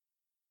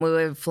We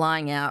were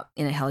flying out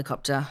in a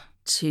helicopter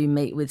to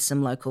meet with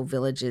some local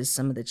villagers,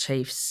 some of the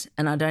chiefs,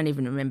 and I don't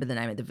even remember the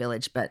name of the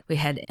village, but we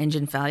had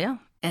engine failure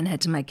and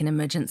had to make an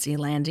emergency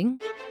landing.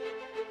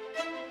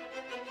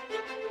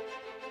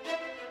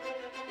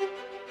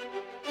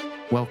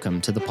 Welcome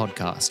to the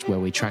podcast where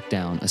we track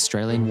down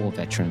Australian war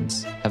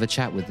veterans, have a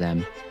chat with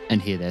them, and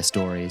hear their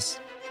stories.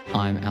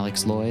 I'm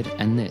Alex Lloyd,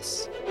 and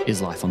this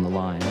is Life on the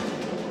Line.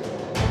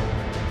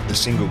 The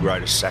single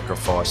greatest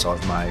sacrifice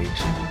I've made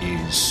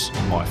is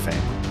my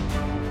family.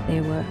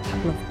 There were a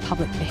couple of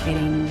public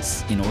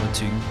beheadings. In order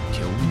to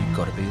kill, you've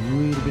got to be a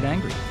little bit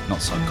angry.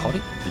 Not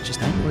psychotic, but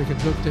just angry. We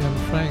could look down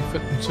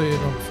Frankfurt and see it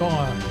on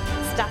fire.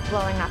 Stuff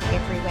blowing up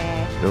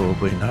everywhere. There will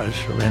be no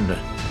surrender.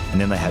 And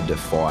then they had to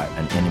fight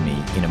an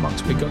enemy in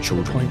amongst women and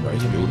children in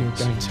those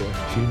buildings.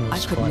 I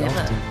could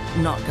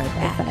never not go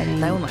back.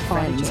 They were my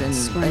friends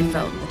and they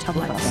felt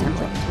like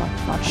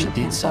family. She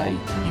did say,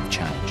 "You've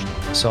changed."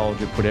 A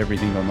soldier put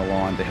everything on the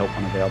line to help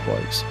one of our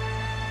blokes.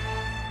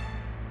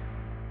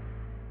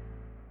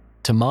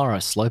 Tamara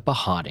Sloper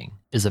Harding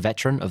is a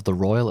veteran of the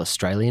Royal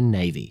Australian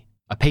Navy,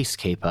 a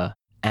peacekeeper,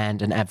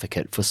 and an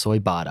advocate for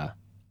Soybata,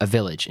 a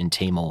village in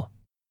Timor.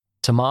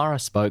 Tamara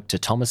spoke to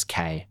Thomas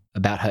Kay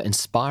about her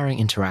inspiring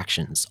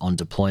interactions on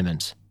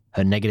deployment,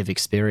 her negative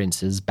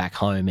experiences back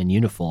home in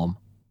uniform,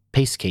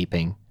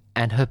 peacekeeping,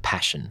 and her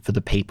passion for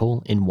the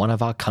people in one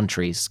of our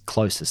country's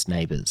closest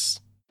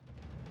neighbours.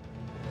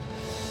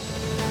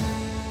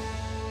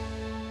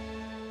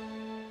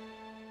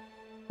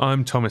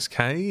 I'm Thomas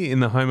Kay in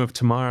the home of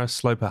Tamara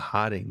Sloper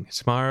Harding.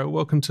 Tamara,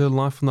 welcome to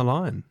Life on the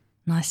Line.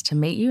 Nice to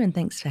meet you and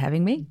thanks for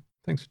having me.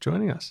 Thanks for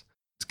joining us.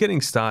 It's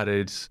getting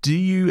started. Do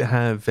you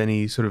have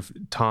any sort of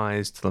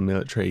ties to the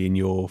military in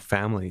your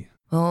family?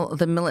 Well,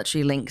 the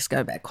military links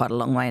go back quite a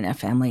long way in our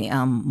family.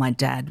 My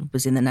dad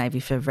was in the Navy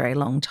for a very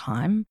long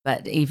time,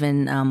 but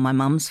even my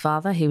mum's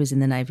father, he was in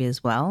the Navy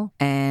as well.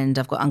 And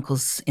I've got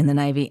uncles in the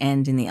Navy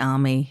and in the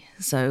Army,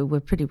 so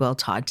we're pretty well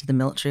tied to the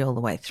military all the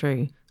way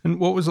through. And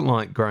what was it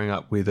like growing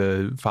up with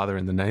a father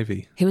in the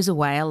Navy? He was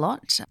away a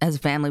lot. As a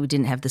family, we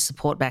didn't have the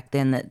support back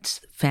then that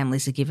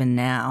families are given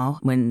now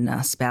when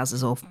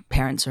spouses or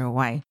parents are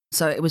away.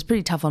 So it was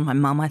pretty tough on my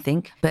mum, I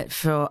think. But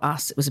for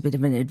us, it was a bit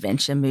of an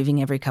adventure moving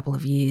every couple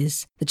of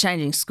years. The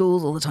changing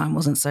schools all the time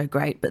wasn't so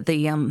great, but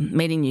the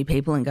meeting new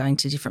people and going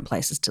to different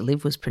places to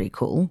live was pretty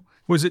cool.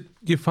 Was it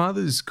your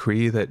father's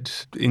career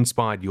that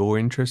inspired your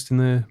interest in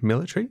the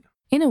military?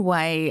 In a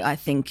way, I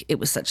think it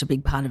was such a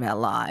big part of our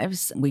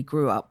lives. We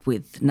grew up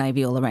with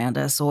Navy all around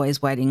us,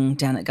 always waiting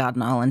down at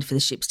Garden Island for the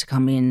ships to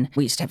come in.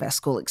 We used to have our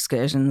school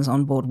excursions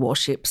on board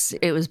warships.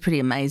 It was pretty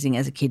amazing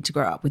as a kid to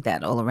grow up with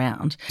that all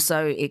around.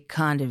 So it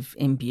kind of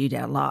imbued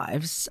our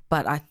lives.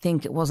 But I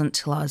think it wasn't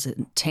till I was a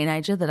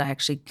teenager that I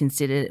actually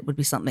considered it would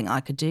be something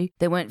I could do.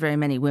 There weren't very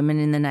many women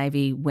in the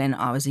Navy when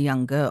I was a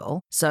young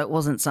girl. So it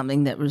wasn't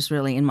something that was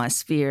really in my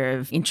sphere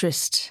of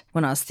interest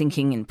when I was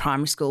thinking in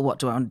primary school, what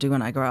do I want to do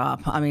when I grow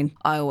up? I mean,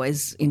 I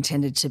always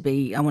intended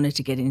I wanted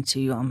to get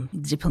into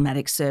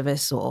diplomatic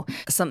service or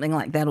something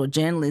like that, or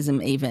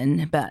journalism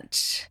even.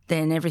 But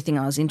then everything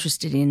I was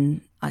interested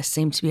in, I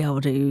seemed to be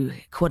able to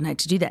coordinate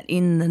to do that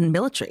in the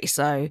military.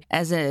 So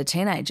as a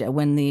teenager,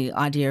 when the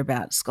idea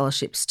about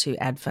scholarships to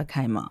ADFA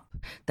came up,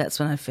 that's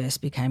when I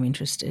first became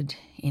interested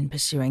in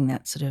pursuing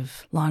that sort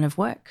of line of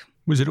work.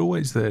 Was it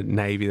always the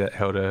Navy that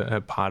held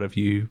a part of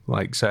you?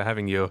 Like, so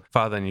having your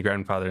father and your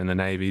grandfather in the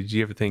Navy, did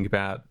you ever think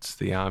about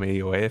the Army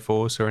or Air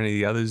Force or any of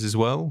the others as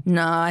well?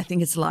 No, I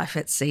think it's life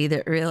at sea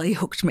that really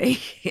hooked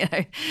me.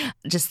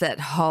 Just that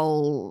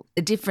whole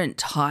different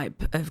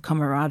type of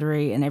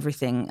camaraderie and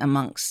everything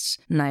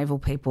amongst naval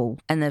people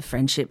and the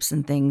friendships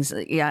and things.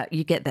 Yeah,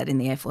 you get that in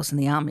the Air Force and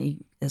the Army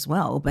as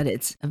well, but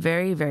it's a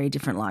very, very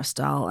different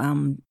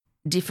lifestyle,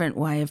 different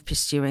way of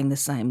pursuing the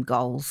same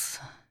goals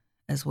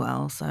as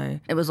well. So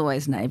it was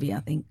always Navy,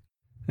 I think.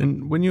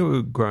 And when you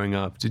were growing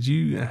up, did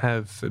you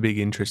have a big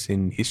interest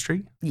in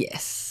history?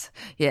 Yes.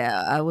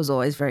 Yeah, I was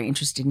always very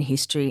interested in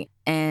history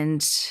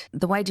and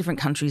the way different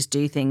countries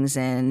do things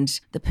and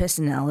the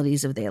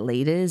personalities of their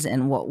leaders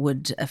and what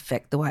would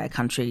affect the way a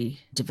country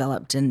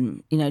developed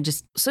and,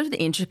 just sort of the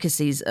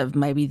intricacies of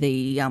maybe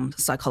the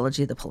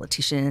psychology of the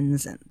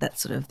politicians and that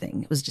sort of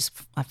thing.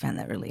 I found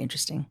that really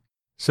interesting.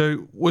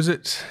 So was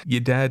it your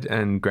dad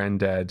and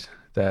granddad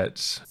that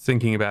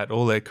thinking about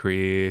all their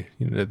career,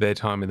 their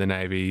time in the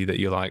Navy, that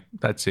you're like,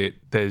 that's it,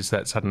 there's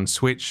that sudden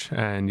switch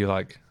and you're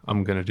like,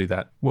 I'm going to do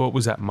that? What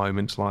was that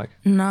moment like?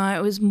 No,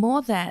 it was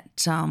more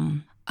that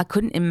I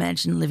couldn't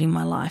imagine living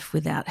my life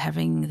without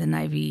having the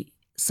Navy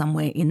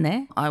somewhere in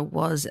there. I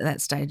was at that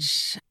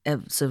stage,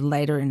 sort of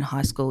later in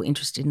high school,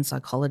 interested in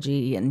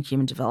psychology and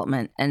human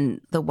development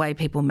and the way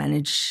people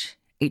manage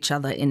each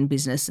other in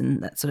business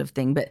and that sort of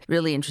thing, but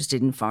really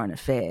interested in foreign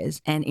affairs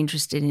and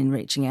interested in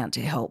reaching out to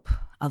help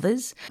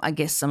others. I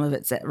guess some of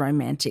it's that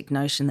romantic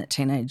notion that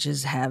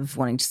teenagers have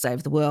wanting to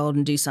save the world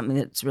and do something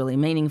that's really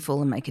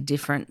meaningful and make a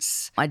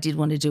difference. I did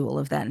want to do all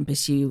of that and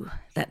pursue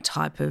that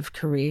type of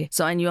career.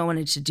 So I knew I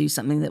wanted to do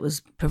something that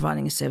was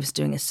providing a service,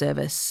 doing a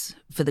service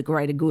for the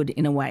greater good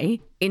in a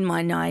way. In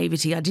my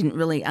naivety, I didn't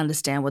really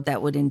understand what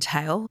that would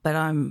entail, but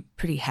I'm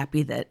pretty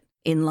happy that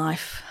in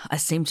life, I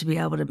seem to be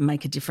able to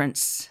make a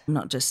difference,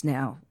 not just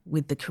now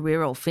with the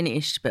career all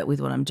finished, but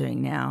with what I'm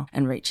doing now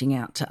and reaching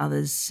out to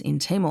others in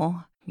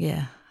Timor.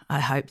 Yeah,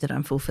 I hope that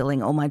I'm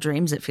fulfilling all my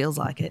dreams. It feels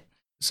like it.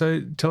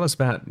 So tell us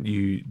about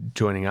you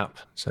joining up.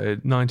 So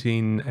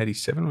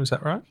 1987, was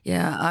that right?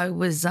 Yeah, I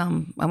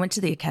went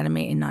to the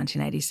academy in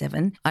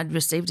 1987. I'd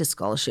received a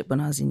scholarship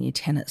when I was in year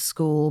 10 at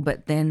school,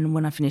 but then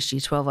when I finished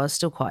year 12, I was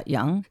still quite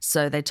young.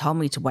 So they told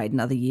me to wait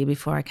another year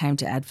before I came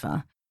to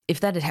ADFA. If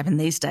that had happened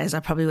these days,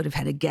 I probably would have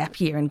had a gap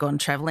year and gone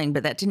travelling,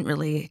 but that didn't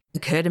really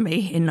occur to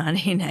me in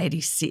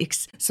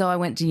 1986. So I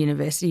went to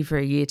university for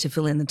a year to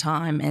fill in the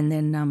time and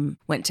then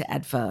went to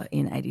ADFA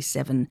in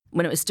 87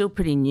 when it was still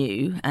pretty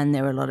new and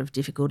there were a lot of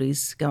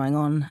difficulties going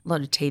on, a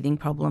lot of teething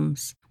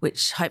problems,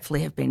 which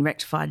hopefully have been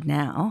rectified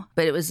now.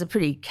 But it was a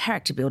pretty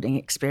character-building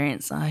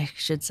experience, I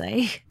should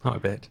say. Oh, I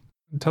bet.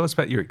 Tell us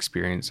about your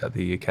experience at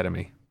the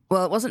academy.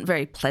 Well, it wasn't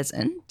very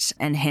pleasant,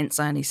 and hence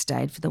I only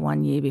stayed for the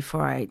 1 year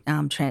before I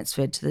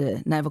transferred to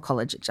the Naval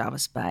College at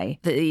Jervis Bay.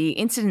 The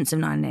incidents of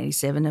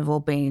 1987 have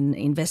all been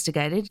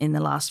investigated in the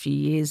last few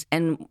years,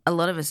 and a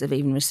lot of us have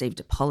even received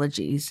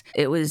apologies.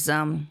 It was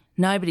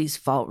nobody's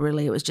fault,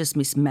 really. It was just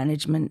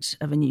mismanagement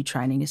of a new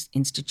training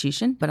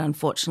institution. But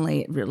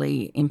unfortunately, it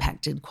really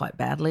impacted quite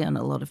badly on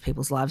a lot of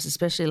people's lives,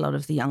 especially a lot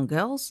of the young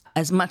girls.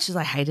 As much as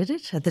I hated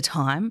it at the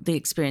time, the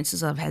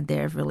experiences I've had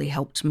there have really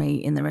helped me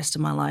in the rest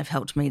of my life,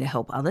 helped me to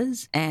help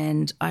others.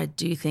 And I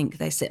do think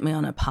they set me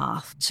on a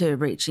path to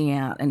reaching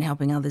out and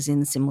helping others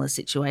in similar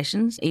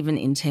situations, even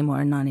in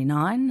Timor in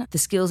 99. The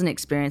skills and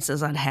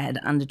experiences I'd had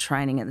under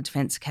training at the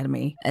Defence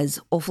Academy, as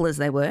awful as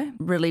they were,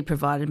 really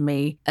provided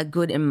me a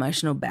good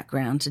emotional background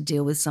to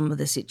deal with some of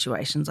the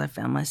situations I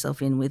found myself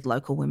in with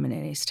local women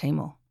in East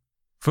Timor.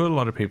 For a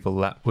lot of people,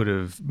 that would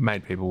have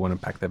made people want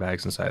to pack their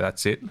bags and say,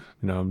 that's it,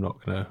 I'm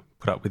not going to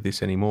put up with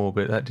this anymore.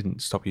 But that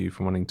didn't stop you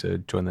from wanting to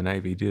join the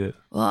Navy, did it?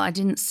 Well, I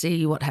didn't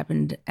see what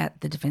happened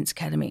at the Defence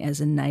Academy as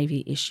a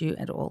Navy issue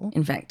at all.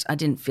 In fact, I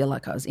didn't feel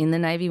like I was in the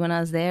Navy when I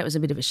was there. It was a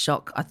bit of a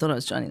shock. I thought I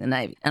was joining the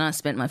Navy. And I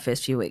spent my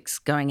first few weeks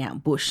going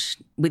out bush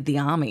with the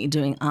Army,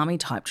 doing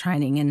Army-type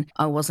training, and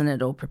I wasn't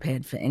at all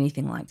prepared for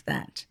anything like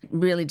that.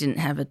 Really didn't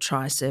have a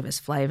tri-service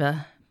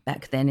flavour.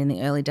 Back then in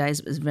the early days,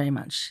 it was very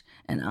much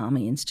an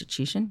Army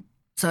institution.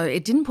 So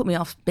it didn't put me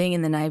off being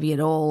in the Navy at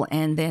all.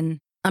 And then,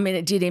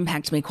 it did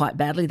impact me quite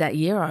badly that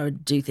year. I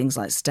would do things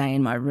like stay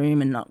in my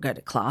room and not go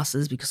to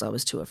classes because I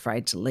was too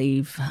afraid to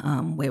leave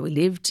where we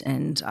lived,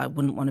 and I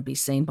wouldn't want to be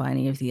seen by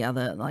any of the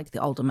other, like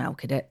the older male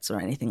cadets or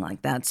anything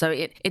like that. So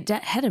it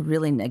had a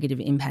really negative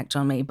impact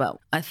on me. But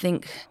I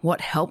think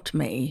what helped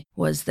me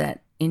was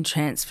that in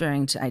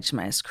transferring to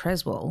HMAS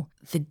Creswell,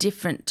 the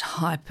different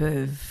type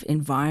of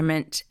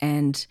environment,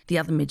 and the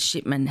other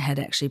midshipmen had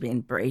actually been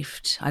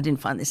briefed. I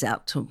didn't find this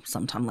out till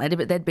sometime later,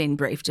 but they'd been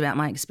briefed about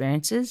my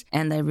experiences,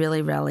 and they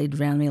really rallied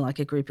around me like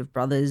a group of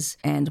brothers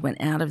and went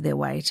out of their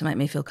way to make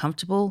me feel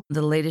comfortable.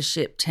 The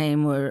leadership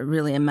team were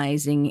really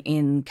amazing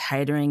in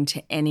catering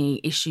to any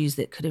issues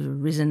that could have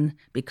arisen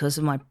because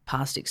of my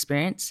past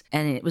experience,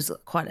 and it was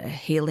quite a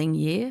healing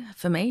year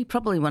for me,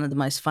 probably one of the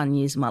most fun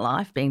years of my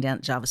life. Being down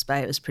at Jervis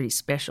Bay, it was pretty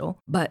special,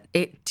 but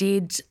it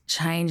did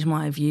change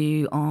my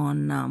view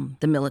on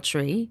the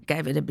military,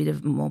 gave it a bit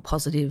of a more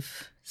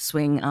positive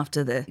swing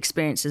after the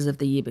experiences of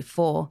the year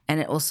before, and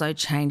it also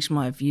changed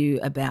my view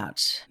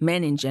about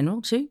men in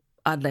general too.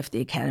 I'd left the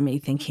academy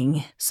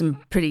thinking some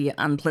pretty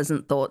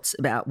unpleasant thoughts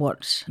about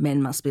what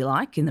men must be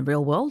like in the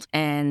real world,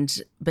 and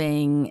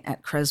being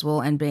at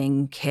Creswell and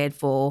being cared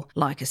for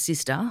like a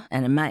sister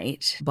and a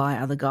mate by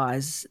other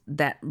guys,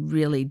 that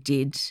really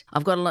did.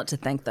 I've got a lot to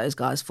thank those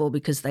guys for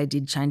because they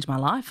did change my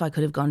life. I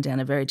could have gone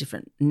down a very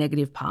different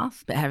negative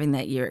path, but having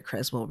that year at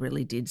Creswell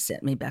really did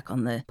set me back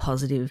on the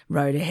positive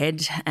road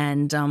ahead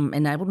and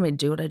enabled me to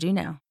do what I do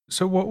now.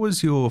 So what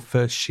was your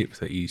first ship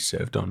that you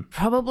served on?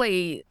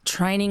 Probably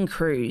training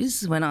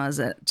cruise. When I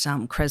was at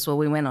Creswell,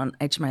 we went on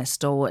HMAS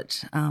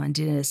Stalwart and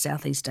did a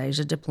Southeast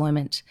Asia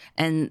deployment.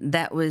 And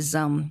that was,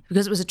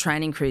 because it was a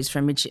training cruise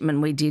for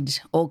midshipmen, we did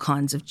all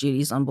kinds of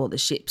duties on board the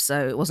ship.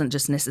 So it wasn't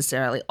just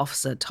necessarily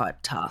officer-type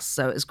tasks.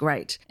 So it was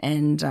great.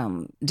 And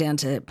down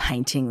to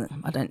painting.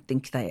 I don't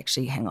think they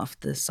actually hang off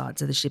the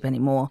sides of the ship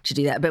anymore to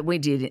do that. But we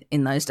did it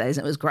in those days,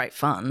 and it was great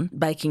fun.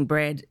 Baking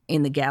bread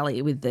in the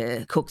galley with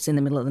the cooks in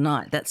the middle of the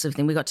night. That sort of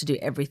thing. We got to do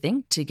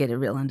everything to get a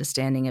real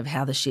understanding of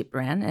how the ship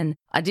ran. And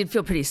I did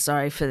feel pretty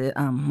sorry for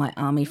my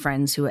Army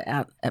friends who were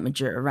out at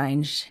Majura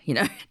Range,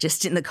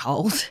 just in the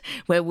cold,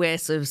 where we're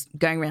sort of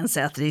going around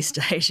Southeast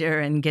Asia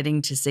and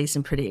getting to see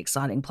some pretty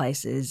exciting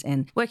places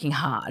and working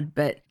hard.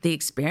 But the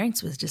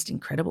experience was just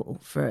incredible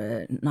for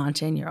a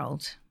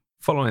 19-year-old.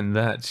 Following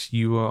that,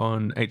 you were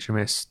on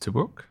HMS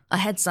Tobruk. I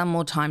had some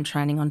more time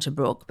training on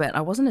Tobruk, but I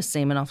wasn't a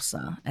seaman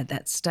officer at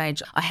that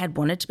stage. I had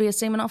wanted to be a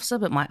seaman officer,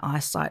 but my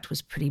eyesight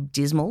was pretty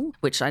dismal,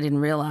 which I didn't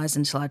realise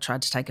until I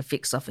tried to take a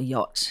fix off a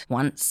yacht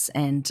once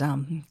and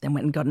then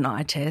went and got an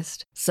eye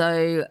test.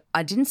 So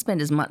I didn't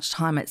spend as much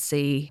time at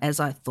sea as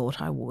I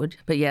thought I would.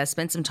 But yeah, I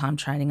spent some time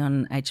training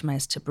on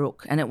HMS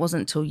Tobruk, and it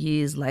wasn't until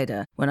years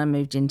later when I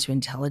moved into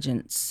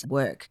intelligence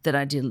work that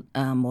I did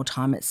more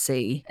time at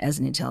sea as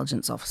an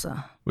intelligence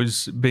officer.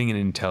 Was being an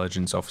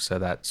intelligence officer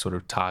that sort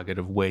of target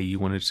of where you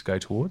wanted to go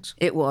towards?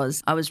 It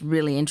was. I was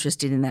really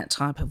interested in that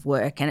type of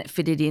work, and it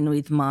fitted in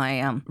with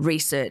my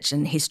research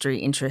and history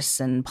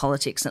interests and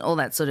politics and all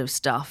that sort of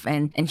stuff,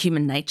 and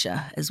human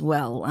nature as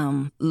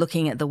well,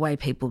 looking at the way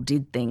people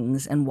did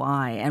things and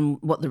why and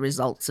what the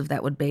results of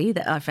that would be.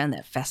 That I found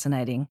that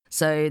fascinating.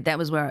 So that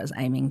was where I was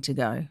aiming to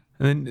go.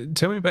 And then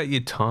tell me about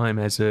your time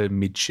as a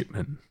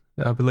midshipman.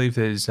 I believe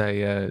there's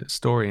a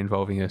story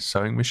involving a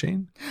sewing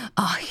machine.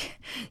 Oh,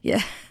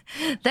 yeah.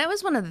 That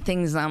was one of the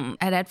things at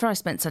ADFA I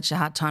spent such a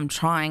hard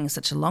time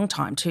such a long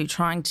time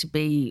trying to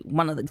be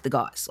one of the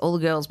guys. All the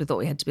girls, we thought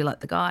we had to be like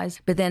the guys.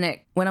 But then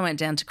when I went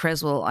down to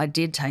Creswell, I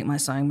did take my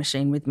sewing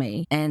machine with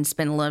me and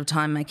spent a lot of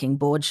time making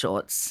board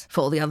shorts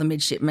for all the other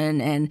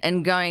midshipmen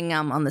and going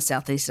on the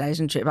Southeast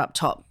Asian trip up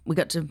top. We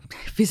got to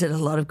visit a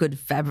lot of good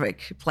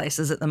fabric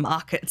places at the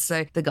market.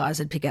 So the guys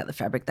would pick out the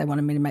fabric they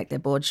wanted me to make their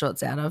board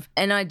shorts out of.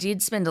 And I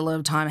did spend a lot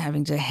of time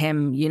having to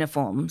hem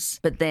uniforms,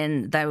 but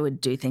then they would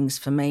do things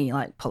for me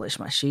like polish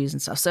my shoes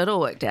and stuff. So it all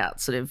worked out.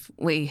 Sort of,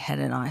 we had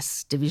a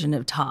nice division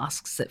of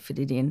tasks that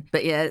fitted in.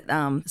 But yeah,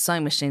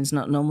 sewing machine's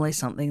not normally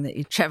something that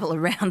you travel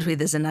around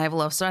with as a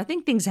naval officer. I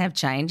think things have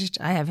changed.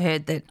 I have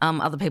heard that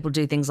other people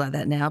do things like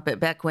that now, but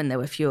back when there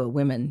were fewer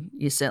women,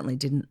 you certainly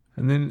didn't.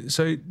 And then,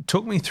 so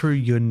talk me through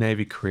your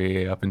Navy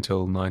career up until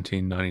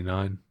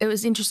 1999. It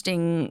was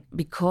interesting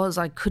because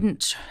I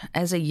couldn't,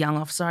 as a young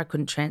officer, I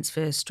couldn't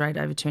transfer straight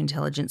over to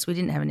intelligence. We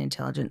didn't have an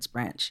intelligence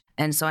branch.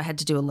 And so I had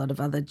to do a lot of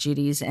other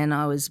duties, and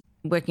I was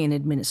working in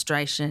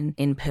administration,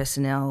 in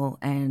personnel,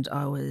 and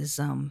I was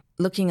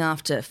looking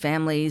after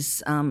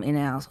families in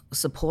our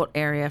support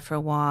area for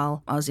a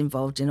while. I was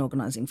involved in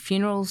organising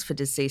funerals for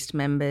deceased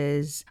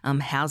members,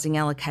 housing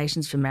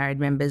allocations for married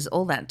members,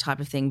 all that type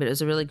of thing. But it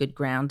was a really good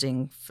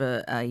grounding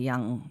for a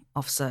young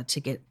officer to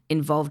get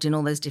involved in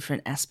all those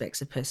different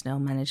aspects of personnel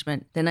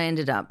management. Then I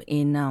ended up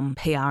in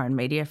PR and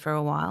media for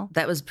a while.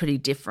 That was pretty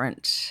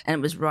different. And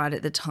it was right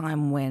at the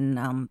time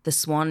when the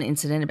Swan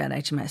incident about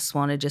HMS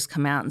Swan had just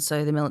come out. And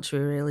so the military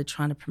were really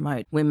trying to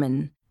promote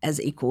women as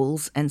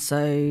equals. And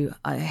so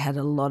I had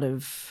a lot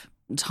of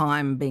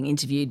time being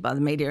interviewed by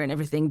the media and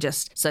everything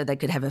just so they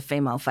could have a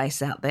female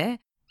face out there.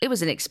 It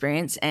was an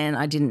experience and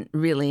I didn't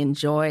really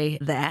enjoy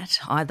that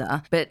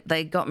either, but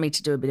they got me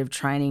to do a bit of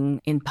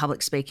training in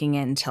public speaking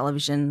and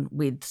television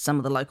with some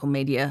of the local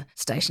media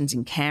stations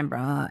in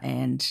Canberra,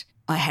 and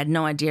I had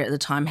no idea at the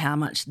time how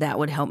much that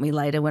would help me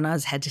later when I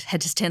had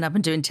to stand up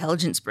and do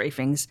intelligence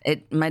briefings.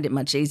 It made it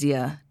much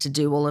easier to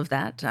do all of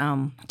that,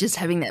 just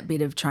having that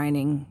bit of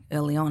training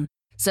early on.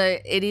 So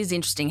it is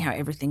interesting how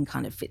everything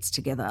kind of fits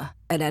together.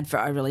 At ADFA,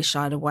 I really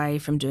shied away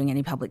from doing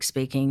any public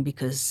speaking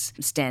because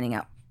standing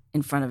up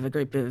in front of a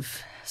group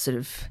of sort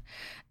of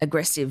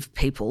aggressive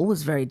people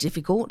was very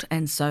difficult.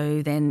 And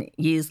so then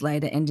years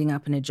later, ending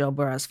up in a job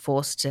where I was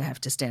forced to have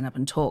to stand up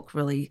and talk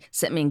really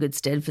set me in good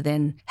stead for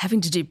then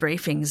having to do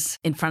briefings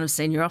in front of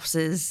senior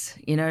officers,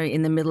 you know,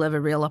 in the middle of a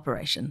real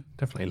operation.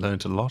 Definitely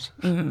learnt a lot.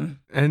 Mm-hmm.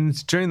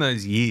 And during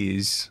those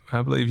years,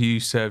 I believe you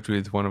served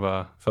with one of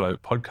our fellow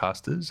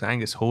podcasters,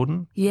 Angus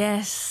Horden.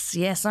 Yes.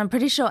 I'm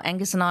pretty sure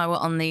Angus and I were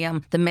on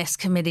the mess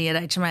committee at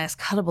HMAS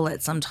Cuttable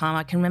at some time.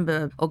 I can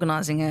remember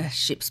organising a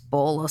ship's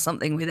ball or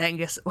something with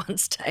Angus at one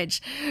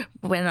stage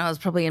when I was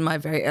probably in my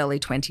very early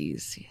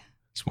 20s.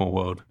 Small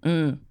world.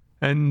 Mm.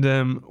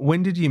 And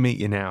when did you meet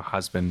your now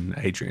husband,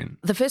 Adrian?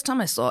 The first time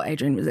I saw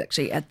Adrian was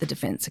actually at the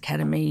Defence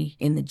Academy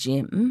in the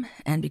gym,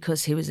 and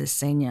because he was a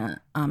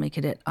senior Army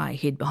cadet, I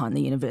hid behind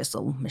the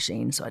Universal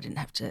machine so I didn't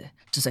have to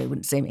so he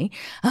wouldn't see me.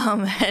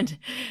 And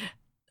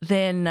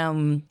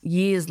then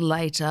years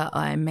later,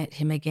 I met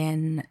him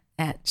again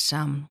at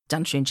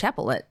Duntroon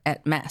Chapel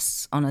at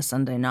Mass on a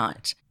Sunday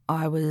night.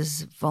 I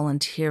was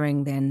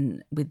volunteering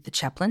then with the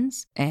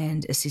chaplains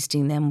and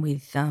assisting them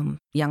with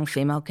young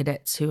female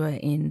cadets who were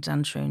in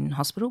Duntroon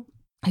Hospital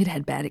who'd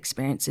had bad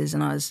experiences,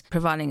 and I was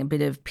providing a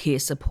bit of peer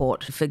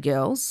support for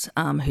girls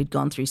who'd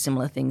gone through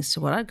similar things to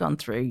what I'd gone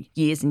through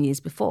years and years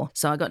before.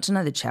 So I got to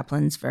know the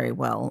chaplains very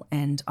well,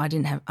 and I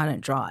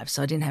don't drive,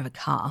 so I didn't have a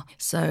car.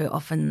 So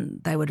often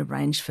they would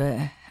arrange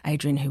for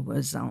Adrian, who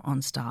was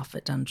on staff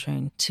at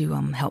Duntroon, to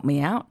help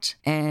me out.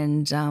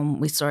 And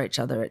we saw each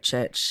other at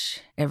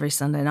church every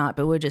Sunday night,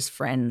 but we're just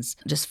friends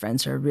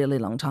for a really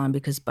long time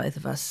because both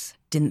of us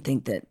didn't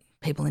think that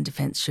people in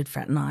defence should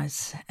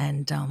fraternise,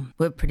 and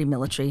we're pretty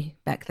military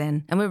back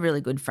then, and we're really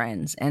good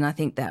friends, and I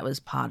think that was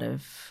part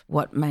of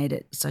what made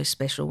it so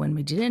special when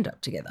we did end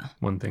up together.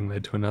 One thing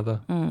led to another.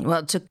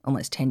 Well, it took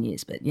almost 10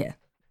 years, but yeah.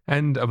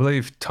 And I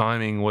believe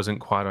timing wasn't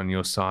quite on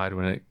your side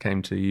when it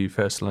came to you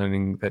first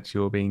learning that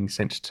you were being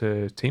sent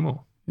to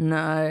Timor.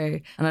 No,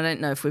 and I don't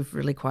know if we've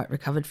really quite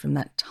recovered from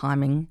that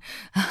timing.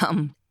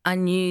 I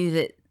knew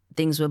that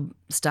things were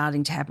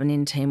starting to happen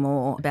in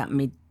Timor about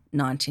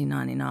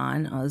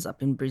mid-1999. I was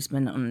up in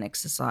Brisbane on an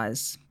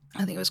exercise,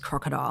 I think it was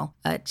Crocodile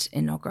at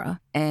Enoggera,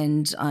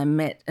 and I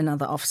met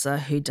another officer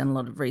who'd done a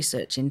lot of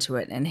research into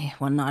it, and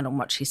one night on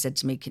watch he said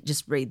to me,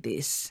 just read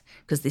this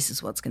because this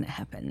is what's going to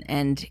happen.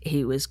 And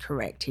he was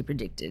correct. He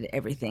predicted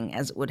everything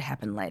as it would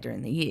happen later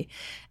in the year.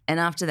 And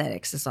after that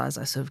exercise,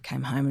 I sort of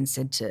came home and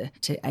said to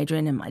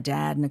Adrian and my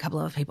dad and a couple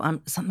of other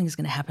people, something's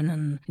going to happen,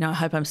 and I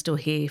hope I'm still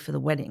here for the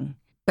wedding.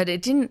 But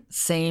it didn't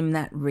seem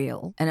that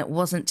real. And it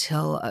wasn't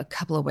till a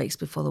couple of weeks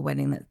before the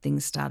wedding that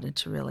things started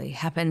to really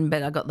happen.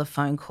 But I got the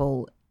phone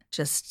call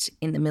just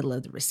in the middle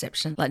of the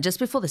reception, like just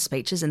before the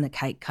speeches and the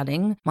cake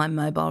cutting. My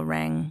mobile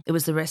rang. It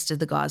was the rest of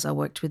the guys I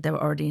worked with. They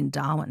were already in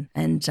Darwin,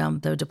 and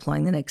they were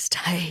deploying the next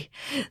day.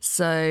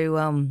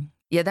 So,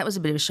 yeah, that was a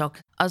bit of a shock.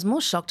 I was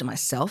more shocked at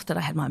myself that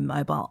I had my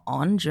mobile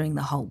on during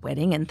the whole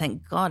wedding, and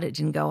thank God it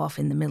didn't go off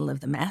in the middle of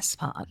the mass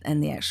part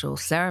and the actual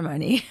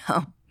ceremony.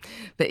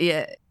 But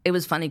yeah, it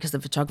was funny because the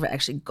photographer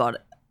actually got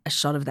a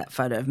shot of that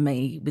photo of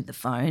me with the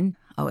phone.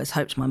 I always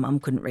hoped my mum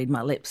couldn't read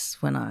my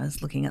lips when I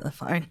was looking at the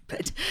phone.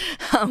 But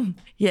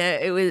yeah,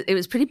 it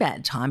was pretty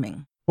bad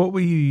timing. What were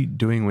you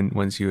doing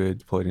once you were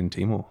deployed in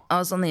Timor? I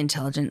was on the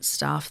intelligence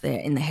staff there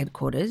in the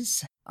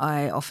headquarters.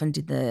 I often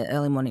did the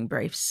early morning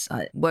briefs.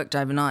 I worked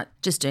overnight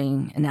just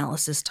doing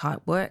analysis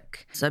type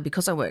work. So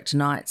because I worked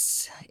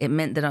nights, it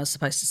meant that I was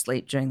supposed to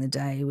sleep during the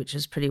day, which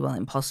was pretty well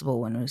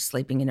impossible when I was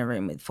sleeping in a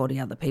room with 40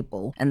 other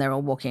people and they're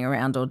all walking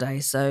around all day.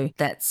 So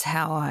that's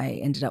how I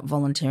ended up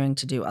volunteering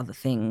to do other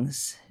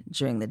things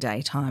during the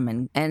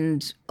daytime.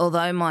 And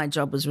although my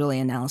job was really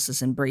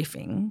analysis and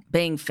briefing,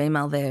 being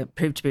female there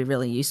proved to be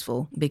really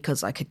useful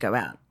because I could go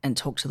out and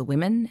talk to the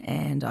women,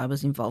 and I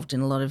was involved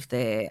in a lot of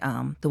the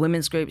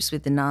women's groups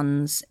with the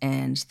nuns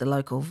and the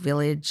local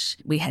village.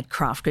 We had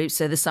craft groups,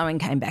 so the sewing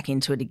came back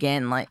into it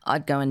again. Like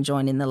I'd go and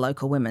join in the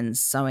local women's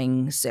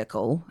sewing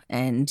circle,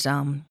 and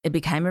it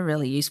became a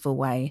really useful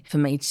way for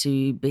me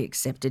to be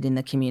accepted in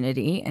the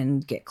community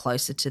and get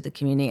closer to the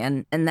community.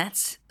 And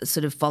that's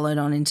sort of followed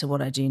on into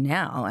what I do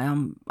now.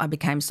 I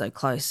became so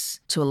close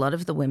to a lot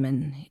of the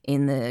women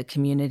in the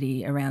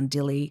community around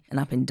Dili and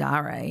up in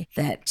Dare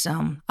that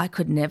I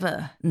could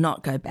never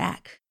not go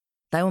back.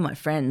 They were my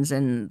friends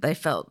and they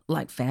felt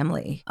like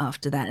family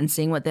after that, and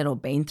seeing what they'd all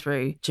been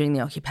through during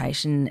the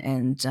occupation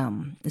and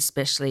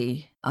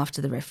especially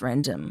after the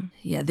referendum.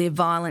 Yeah, the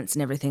violence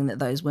and everything that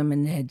those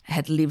women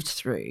had lived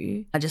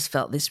through, I just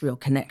felt this real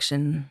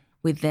connection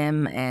with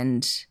them.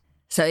 And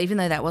so even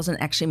though that wasn't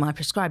actually my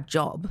prescribed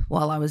job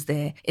while I was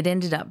there, it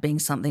ended up being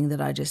something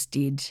that I just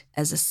did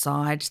as a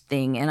side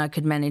thing, and I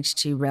could manage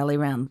to rally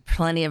around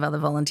plenty of other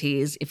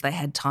volunteers if they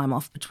had time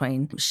off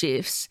between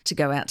shifts to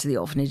go out to the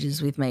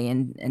orphanages with me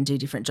and do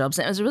different jobs.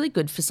 And it was really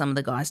good for some of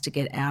the guys to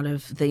get out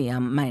of the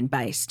main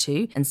base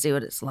too and see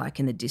what it's like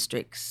in the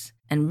districts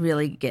and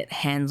really get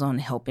hands-on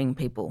helping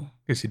people.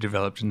 I guess you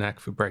developed a knack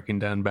for breaking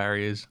down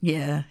barriers.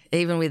 Yeah,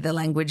 even with the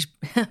language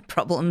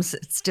problems,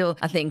 it's still,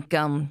 I think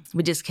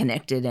we just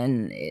connected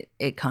and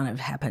it kind of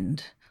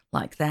happened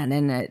like that,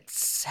 and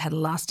it's had a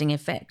lasting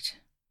effect.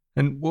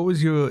 And what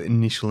was your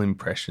initial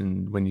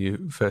impression when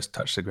you first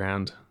touched the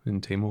ground in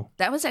Timor?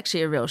 That was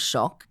actually a real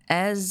shock.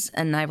 As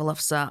a naval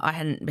officer, I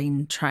hadn't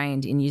been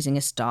trained in using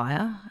a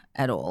steyr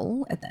at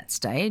all at that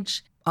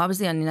stage. I was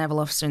the only naval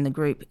officer in the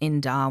group in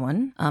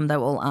Darwin. They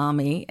were all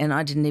Army, and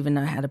I didn't even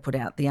know how to put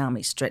out the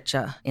Army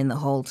stretcher in the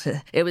hall.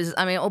 It was,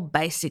 all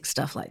basic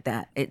stuff like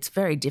that. It's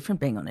very different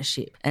being on a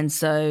ship. And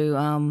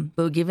so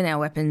we were given our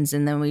weapons,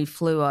 and then we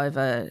flew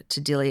over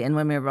to Dili, and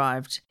when we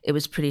arrived, it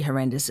was pretty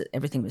horrendous.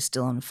 Everything was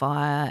still on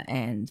fire,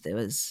 and there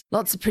was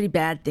lots of pretty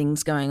bad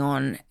things going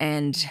on.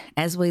 And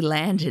as we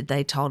landed,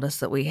 they told us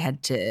that we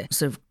had to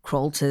sort of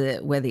crawl to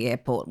where the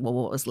airport, well,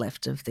 what was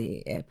left of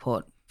the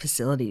airport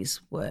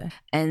facilities were.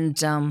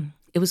 And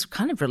it was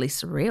kind of really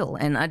surreal.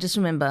 And I just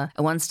remember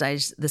at one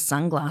stage the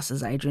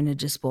sunglasses Adrian had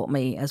just bought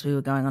me as we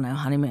were going on our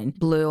honeymoon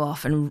blew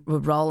off and were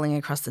rolling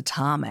across the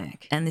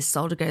tarmac. And this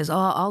soldier goes, "Oh,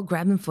 I'll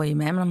grab them for you,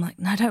 ma'am." And I'm like,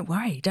 "No, don't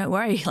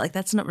worry. Like,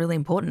 that's not really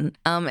important."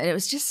 And it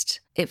was just,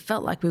 it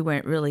felt like we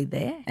weren't really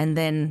there. And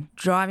then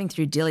driving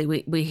through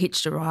Dili, we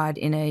hitched a ride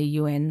in a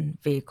UN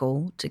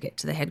vehicle to get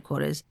to the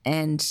headquarters,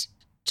 and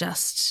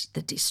just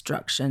the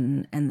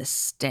destruction and the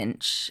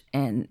stench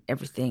and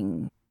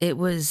everything. It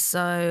was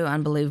so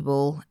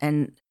unbelievable.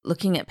 And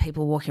looking at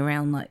people walking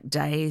around like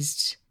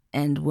dazed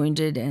and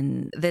wounded,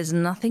 and there's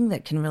nothing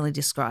that can really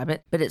describe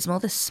it, but it's more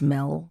the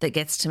smell that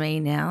gets to me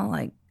now,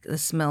 like the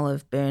smell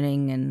of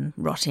burning and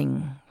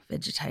rotting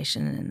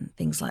vegetation and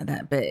things like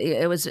that. But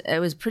it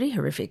was pretty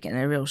horrific and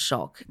a real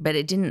shock, but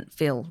it didn't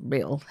feel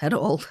real at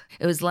all.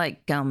 It was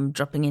like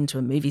dropping into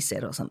a movie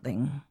set or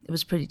something. It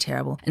was pretty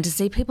terrible. And to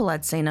see people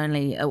I'd seen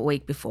only a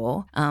week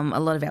before, a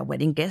lot of our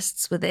wedding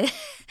guests were there.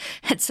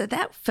 And so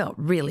that felt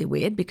really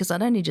weird because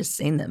I'd only just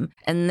seen them.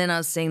 And then I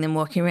was seeing them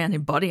walking around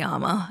in body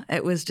armour.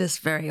 It was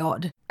just very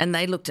odd. And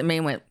they looked at me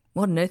and went,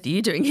 "What on earth are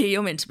you doing here?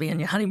 You're meant to be on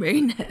your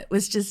honeymoon." It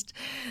was just,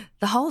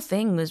 the whole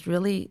thing was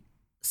really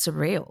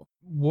surreal.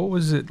 What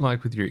was it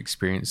like with your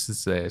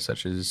experiences there,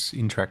 such as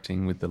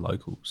interacting with the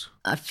locals?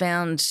 I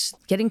found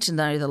getting to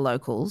know the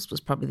locals was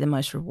probably the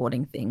most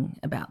rewarding thing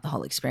about the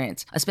whole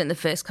experience. I spent the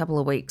first couple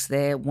of weeks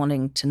there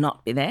wanting to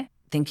not be there,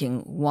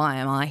 thinking, why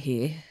am I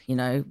here? You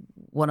know,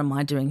 what am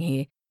I doing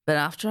here? But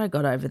after I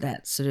got over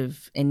that sort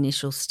of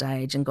initial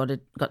stage and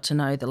got to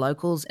know the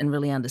locals and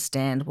really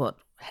understand what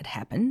had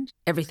happened,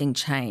 everything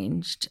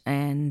changed.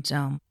 And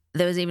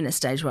there was even a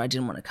stage where I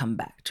didn't want to come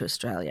back to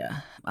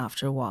Australia.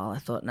 After a while, I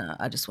thought, no,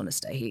 I just want to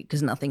stay here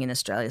because nothing in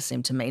Australia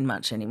seemed to mean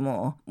much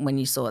anymore. When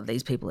you saw what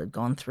these people had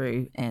gone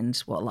through and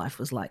what life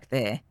was like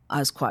there, I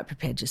was quite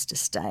prepared just to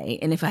stay.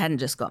 And if I hadn't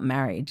just got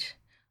married,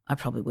 I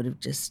probably would have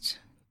just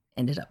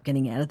ended up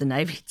getting out of the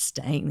Navy and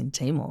staying in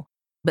Timor.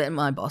 But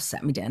my boss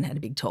sat me down and had a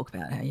big talk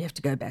about how you have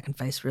to go back and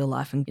face real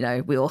life. And, you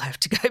know, we all have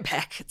to go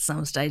back at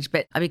some stage.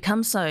 But I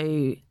become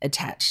so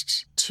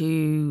attached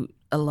to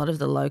a lot of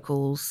the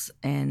locals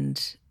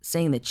and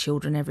seeing the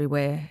children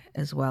everywhere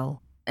as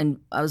well. And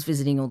I was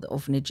visiting all the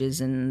orphanages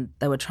and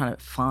they were trying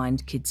to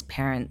find kids'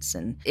 parents.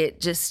 And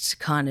it just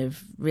kind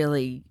of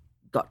really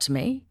got to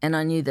me. And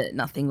I knew that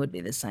nothing would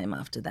be the same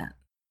after that.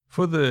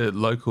 For the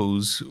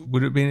locals,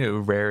 would it have been a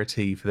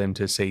rarity for them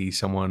to see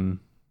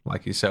someone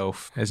like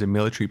yourself as a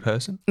military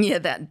person? Yeah,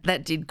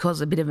 that did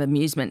cause a bit of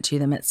amusement to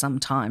them at some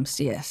times,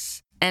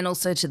 yes. And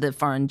also to the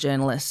foreign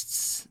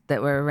journalists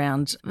that were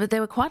around. But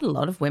there were quite a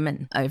lot of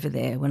women over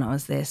there when I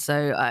was there,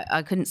 so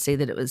I couldn't see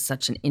that it was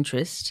such an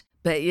interest.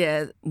 But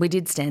yeah, we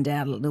did stand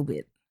out a little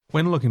bit.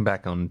 When looking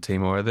back on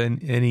Timor, are there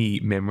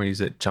any memories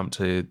that jump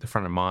to the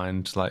front of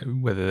mind, like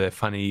whether they're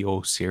funny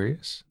or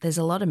serious? There's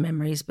a lot of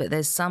memories, but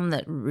there's some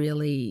that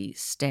really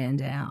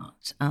stand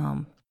out.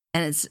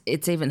 And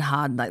it's even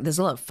hard, like there's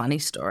a lot of funny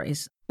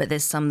stories, but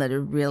there's some that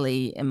are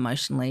really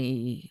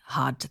emotionally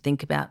hard to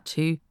think about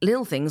too.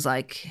 Little things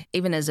like,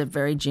 even as a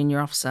very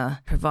junior officer,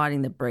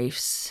 providing the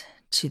briefs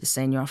to the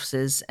senior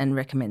officers and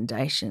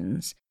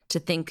recommendations to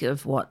think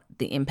of what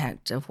the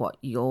impact of what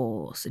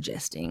you're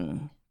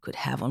suggesting could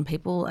have on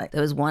people. Like,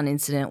 there was one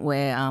incident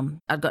where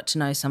I got to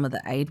know some of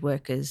the aid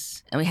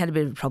workers, and we had a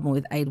bit of a problem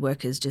with aid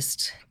workers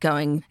just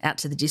going out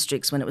to the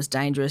districts when it was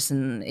dangerous,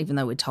 and even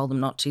though we told them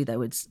not to, they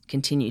would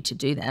continue to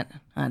do that.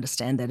 I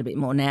understand that a bit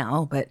more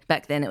now, but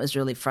back then it was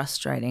really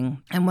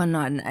frustrating. And one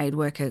night an aid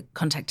worker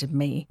contacted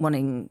me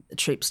wanting the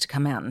troops to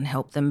come out and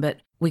help them, but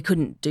we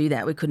couldn't do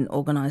that. We couldn't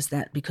organise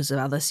that because of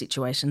other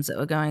situations that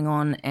were going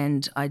on.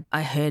 And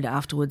I heard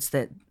afterwards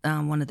that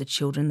one of the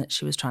children that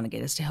she was trying to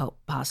get us to help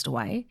passed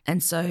away.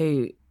 And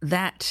so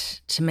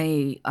that, to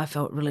me, I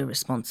felt really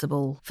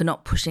responsible for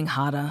not pushing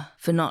harder,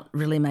 for not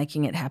really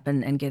making it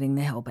happen and getting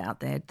the help out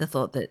there. The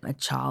thought that a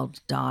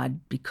child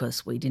died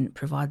because we didn't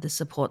provide the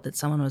support that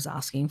someone was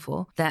asking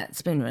for,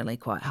 that's been really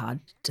quite hard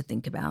to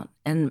think about.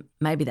 And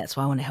maybe that's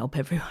why I want to help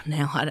everyone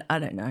now. I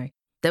don't know.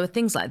 There were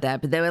things like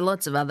that, but there were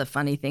lots of other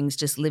funny things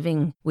just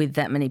living with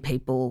that many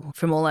people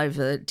from all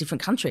over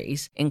different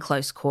countries in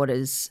close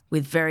quarters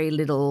with very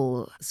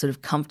little sort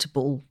of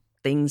comfortable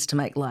things to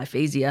make life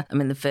easier. I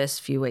mean, the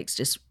first few weeks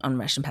just on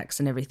ration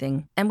packs and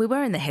everything. And we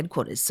were in the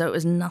headquarters, so it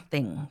was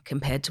nothing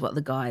compared to what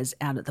the guys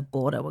out at the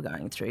border were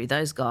going through.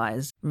 Those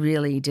guys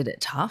really did it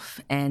tough,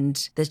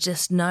 and there's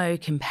just no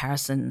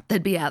comparison.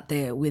 They'd be out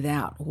there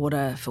without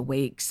water for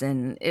weeks,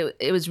 and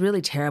it was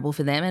really terrible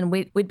for them. And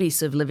we'd be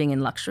sort of living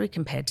in luxury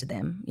compared to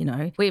them, you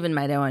know. We even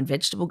made our own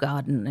vegetable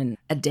garden and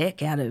a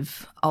deck out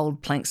of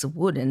old planks of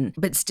wood,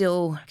 but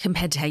still,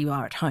 compared to how you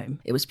are at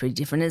home, it was pretty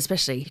different. And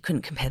especially, you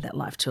couldn't compare that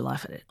life to a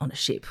life on a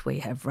ship where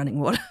you have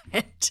running water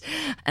and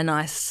a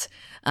nice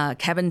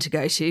cabin to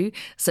go to.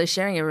 So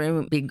sharing a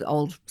room, big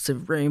old sort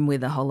of room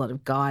with a whole lot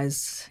of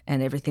guys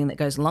and everything that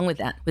goes along with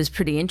that was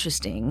pretty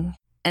interesting.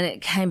 And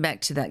it came back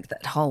to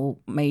that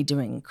whole me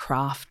doing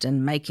craft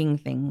and making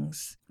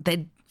things.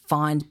 They'd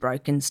find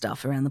broken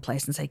stuff around the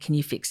place and say, can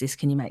you fix this?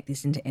 Can you make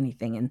this into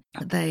anything? And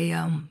they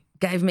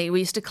we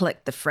used to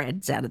collect the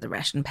Freds out of the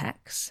ration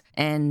packs,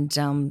 and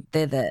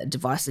they're the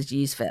devices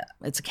you use for,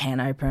 it's a can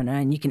opener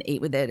and you can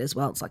eat with it as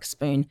well. It's like a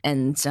spoon.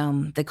 And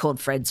they're called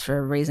Freds for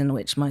a reason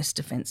which most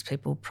defence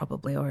people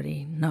probably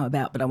already know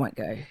about, but I won't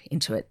go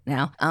into it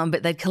now.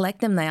 But they'd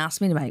collect them. They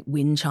asked me to make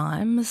wind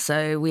chimes.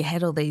 So we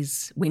had all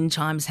these wind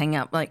chimes hang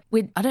up. Like,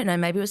 I don't know,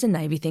 maybe it was a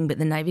Navy thing, but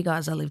the Navy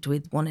guys I lived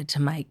with wanted to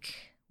make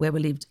where we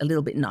lived a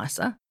little bit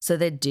nicer. So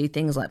they'd do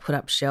things like put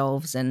up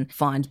shelves and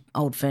find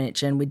old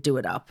furniture, and we'd do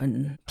it up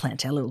and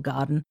plant our little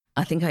garden.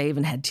 I think I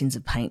even had tins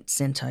of paint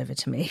sent over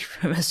to me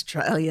from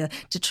Australia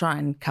to try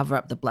and cover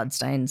up the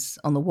bloodstains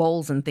on the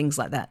walls and things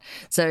like that.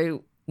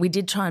 So we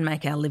did try and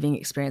make our living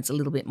experience a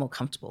little bit more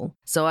comfortable.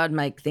 So I'd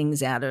make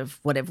things out of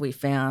whatever we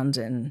found,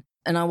 and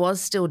I was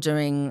still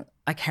doing,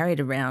 I carried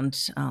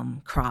around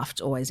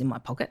craft always in my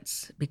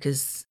pockets,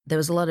 because there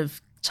was a lot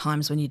of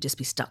times when you'd just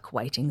be stuck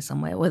waiting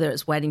somewhere, whether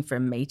it's waiting for a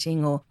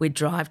meeting or we'd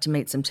drive to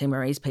meet some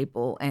Timorese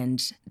people,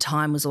 and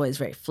time was always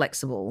very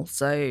flexible.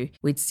 So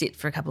we'd sit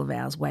for a couple of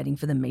hours waiting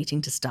for the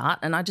meeting to start,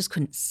 and I just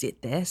couldn't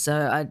sit there. So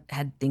I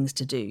had things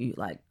to do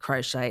like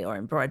crochet or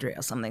embroidery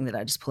or something that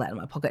I just pull out of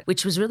my pocket,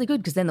 which was really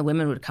good because then the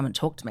women would come and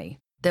talk to me.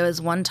 There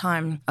was one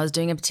time I was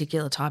doing a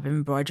particular type of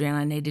embroidery and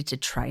I needed to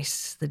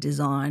trace the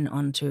design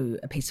onto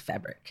a piece of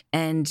fabric.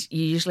 And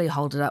you usually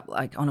hold it up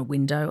like on a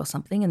window or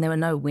something, and there were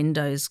no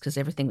windows because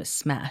everything was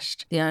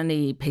smashed. The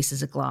only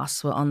pieces of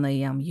glass were on the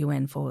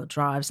UN four-wheel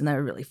drives, and they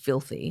were really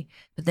filthy.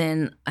 But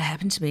then I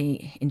happened to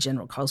be in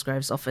General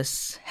Cosgrove's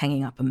office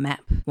hanging up a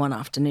map one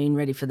afternoon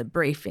ready for the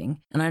briefing,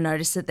 and I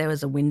noticed that there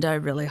was a window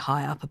really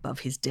high up above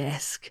his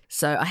desk.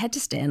 So I had to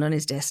stand on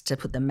his desk to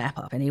put the map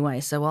up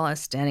anyway. So while I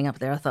was standing up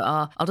there, I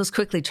thought, I'll just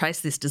quickly trace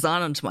this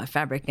design onto my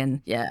fabric.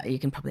 And yeah, you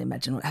can probably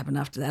imagine what happened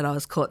after that. I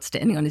was caught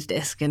standing on his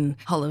desk, and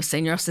whole of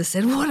senior officers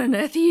said, "What on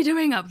earth are you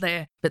doing up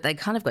there?" But they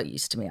kind of got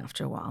used to me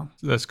after a while.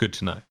 That's good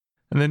to know.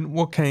 And then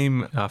what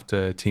came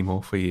after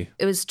Timor for you?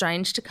 It was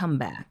strange to come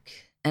back.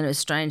 And it was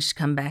strange to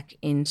come back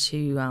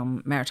into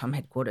Maritime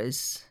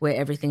Headquarters where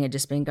everything had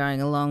just been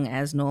going along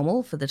as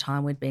normal for the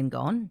time we'd been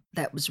gone.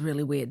 That was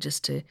really weird,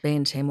 just to be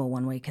in Timor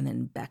one week and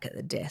then back at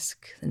the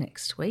desk the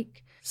next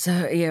week.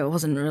 So, yeah, it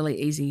wasn't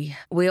really easy.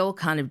 We all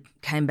kind of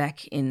came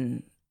back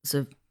in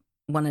sort of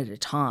one at a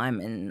time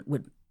and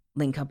would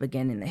link up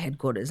again in the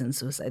headquarters and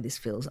sort of say, this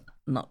feels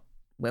not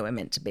where we're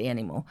meant to be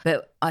anymore.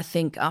 But I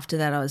think after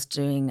that I was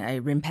doing a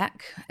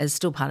RIMPAC as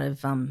still part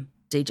of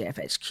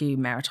DJFHQ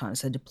Maritime,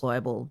 so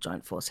Deployable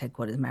Joint Force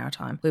Headquarters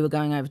Maritime. We were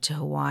going over to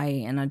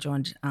Hawaii, and I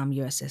joined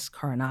USS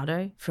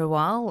Coronado for a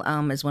while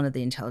as one of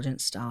the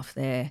intelligence staff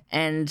there.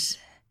 And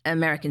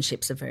American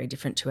ships are very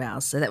different to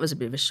ours, so that was a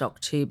bit of a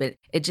shock too. But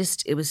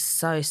it was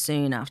so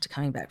soon after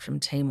coming back from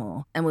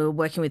Timor, and we were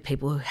working with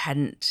people who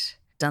hadn't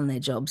done their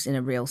jobs in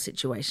a real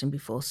situation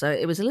before. So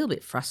it was a little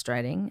bit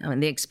frustrating. I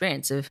mean, the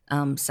experience of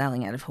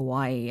sailing out of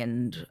Hawaii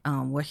and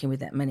working with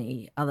that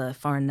many other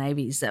foreign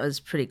navies, that was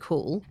pretty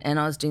cool. And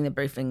I was doing the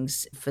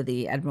briefings for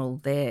the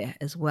Admiral there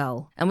as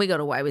well. And we got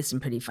away with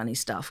some pretty funny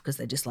stuff because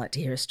they just like to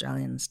hear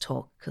Australians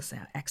talk because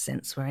our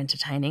accents were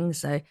entertaining.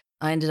 So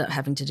I ended up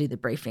having to do the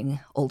briefing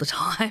all the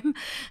time.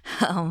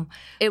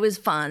 It was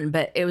fun,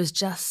 but it was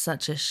just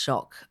such a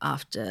shock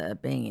after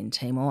being in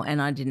Timor,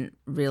 and I didn't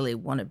really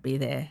want to be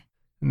there.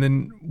 And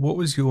then what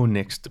was your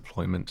next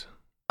deployment?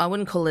 I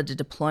wouldn't call it a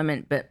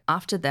deployment, but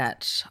after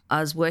that, I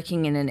was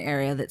working in an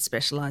area that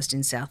specialised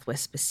in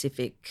Southwest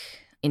Pacific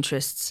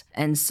interests.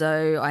 And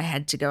so I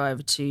had to go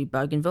over to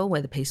Bougainville,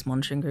 where the Peace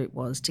Monitoring Group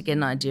was, to get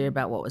an idea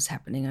about what was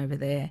happening over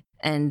there.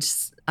 And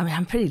I mean,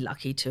 I'm pretty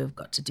lucky to have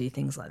got to do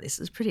things like this.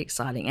 It was pretty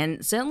exciting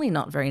and certainly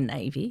not very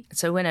Navy.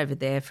 So I went over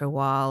there for a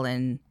while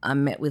and I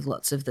met with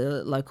lots of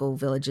the local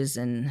villagers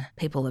and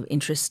people of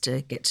interest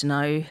to get to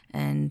know.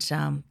 And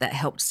that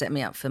helped set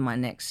me up for my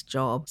next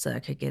job so I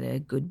could get a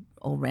good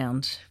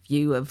all-round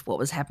view of what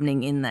was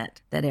happening in that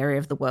area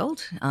of the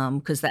world,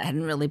 because that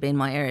hadn't really been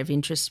my area of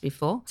interest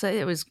before. So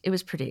it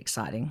was pretty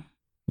exciting.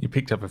 You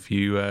picked up a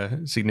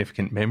few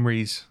significant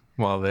memories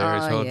while there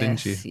as well,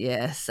 didn't you?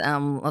 Yes.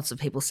 Lots of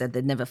people said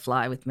they'd never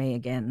fly with me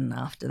again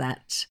after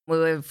that. We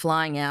were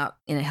flying out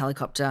in a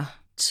helicopter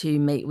to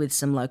meet with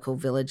some local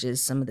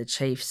villagers, some of the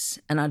chiefs,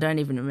 and I don't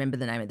even remember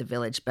the name of the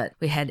village, but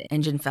we had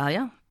engine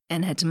failure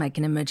and had to make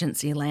an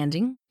emergency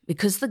landing.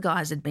 Because the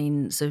guys had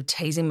been sort of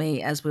teasing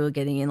me as we were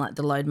getting in, like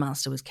the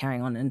loadmaster was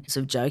carrying on and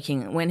sort of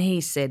joking. When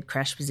he said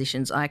crash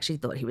positions, I actually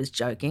thought he was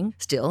joking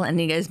still. And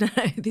he goes, no,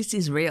 this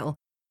is real.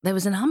 There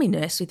was an army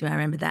nurse with me, I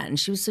remember that, and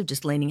she was sort of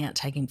just leaning out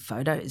taking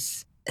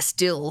photos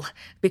still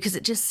because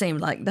it just seemed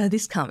like, no,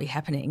 this can't be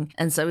happening.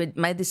 And so it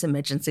made this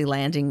emergency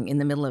landing in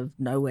the middle of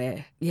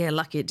nowhere. Yeah,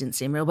 lucky it didn't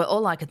seem real. But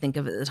all I could think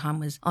of at the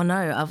time was, oh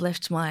no, I've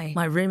left my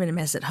room in a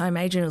mess at home.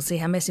 Adrian will see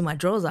how messy my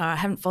drawers are. I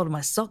haven't folded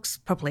my socks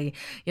properly.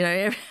 You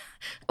know,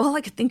 all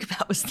I could think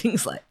about was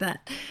things like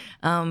that.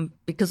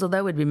 Because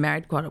although we'd been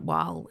married quite a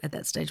while at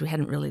that stage, we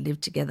hadn't really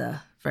lived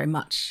together very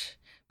much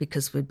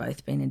because we'd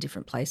both been in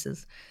different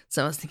places.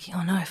 So I was thinking,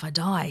 oh no, if I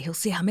die, he'll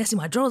see how messy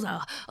my drawers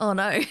are. Oh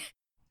no.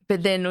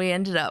 But then we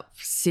ended up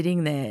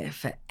sitting there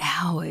for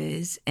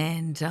hours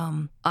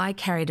and I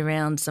carried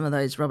around some of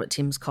those Robert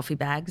Timms coffee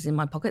bags in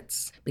my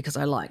pockets because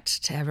I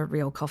liked to have a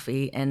real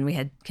coffee, and we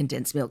had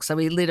condensed milk. So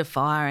we lit a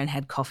fire and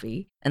had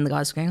coffee, and the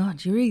guys were going, oh,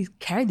 do you really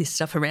carry this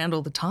stuff around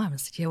all the time? I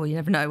said, yeah, well, you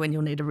never know when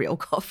you'll need a real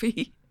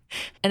coffee.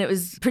 And it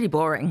was pretty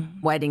boring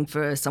waiting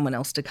for someone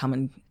else to come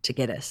and to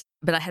get us.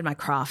 But I had my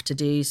craft to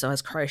do, so I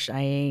was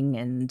crocheting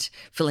and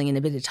filling in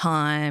a bit of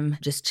time,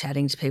 just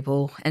chatting to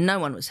people, and no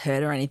one was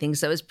hurt or anything.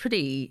 So it was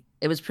pretty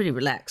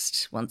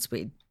relaxed once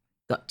we'd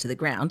got to the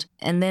ground.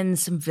 And then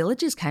some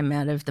villagers came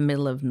out of the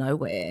middle of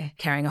nowhere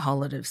carrying a whole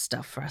lot of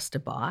stuff for us to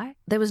buy.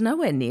 There was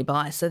nowhere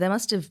nearby, so they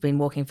must have been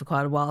walking for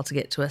quite a while to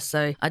get to us.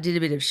 So I did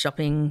a bit of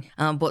shopping,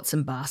 bought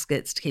some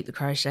baskets to keep the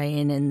crochet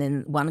in, and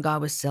then one guy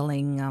was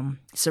selling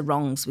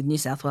sarongs with New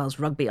South Wales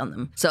rugby on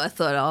them. So I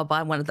thought, I'll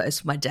buy one of those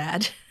for my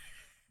dad.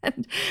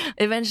 And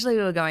eventually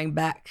we were going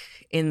back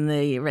in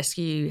the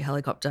rescue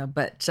helicopter,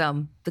 but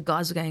the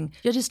guys were going,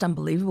 "You're just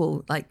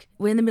unbelievable. Like,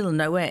 we're in the middle of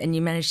nowhere and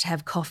you managed to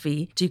have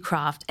coffee, do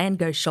craft and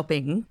go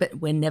shopping, but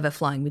we're never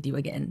flying with you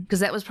again."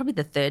 Because that was probably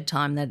the third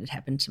time that had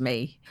happened to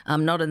me.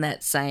 Not on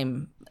that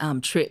same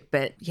trip,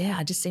 but yeah,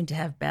 I just seem to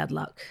have bad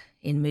luck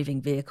in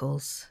moving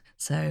vehicles.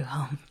 So,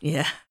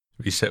 yeah.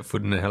 Have you set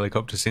foot in a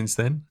helicopter since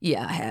then?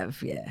 Yeah, I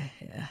have. Yeah,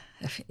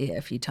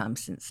 a few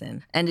times since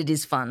then. And it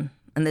is fun.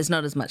 And there's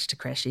not as much to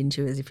crash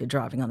into as if you're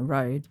driving on a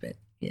road, but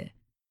yeah.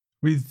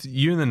 With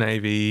you in the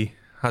Navy,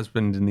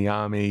 husband in the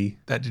Army,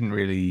 that didn't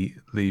really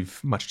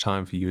leave much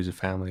time for you as a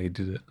family,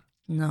 did it?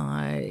 No,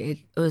 it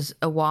was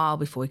a while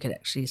before we could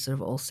actually sort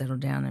of all settle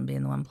down and be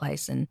in the one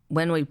place. And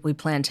when we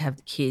planned to have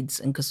the kids,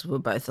 and because we were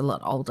both a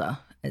lot older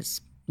as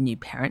new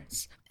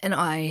parents, and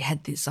I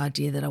had this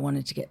idea that I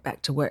wanted to get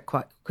back to work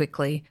quite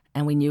quickly,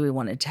 and we knew we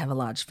wanted to have a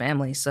large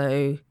family.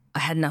 So I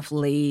had enough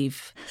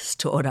leave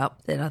stored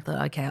up that I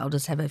thought, okay, I'll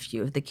just have a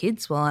few of the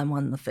kids while I'm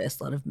on the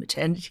first lot of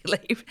maternity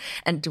leave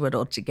and do it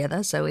all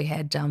together. So we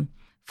had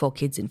 4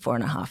 kids in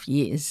 4.5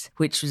 years,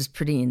 which was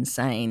pretty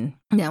insane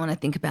now when I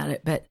think about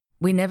it. But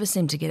we never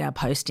seemed to get our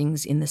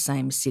postings in the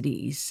same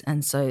cities.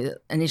 And so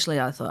initially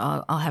I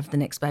thought, I'll have the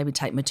next baby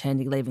take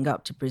maternity leave and go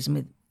up to Brisbane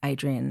with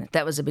Adrian.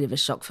 That was a bit of a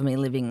shock for me,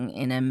 living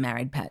in a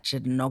married patch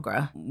at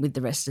Nogra with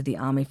the rest of the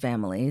Army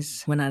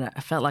families, when I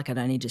felt like I'd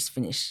only just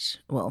finished,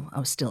 well, I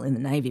was still in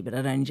the Navy, but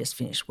I'd only just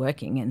finished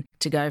working. And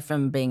to go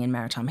from being in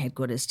Maritime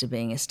Headquarters to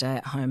being a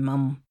stay-at-home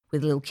mum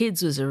with little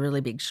kids was a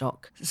really big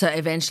shock. So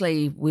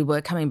eventually we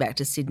were coming back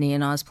to Sydney,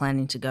 and I was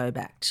planning to go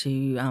back to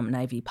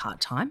Navy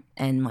part-time,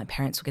 and my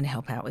parents were going to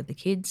help out with the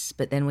kids.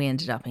 But then we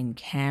ended up in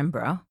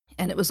Canberra,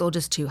 and it was all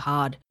just too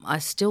hard. I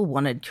still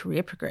wanted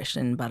career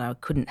progression, but I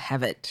couldn't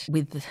have it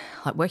with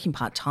like working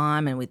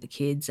part-time and with the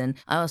kids. And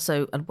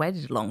I'd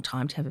waited a long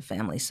time to have a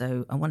family,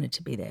 so I wanted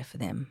to be there for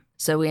them.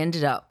 So we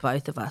ended up,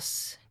 both of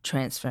us,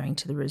 transferring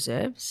to the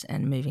reserves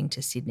and moving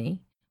to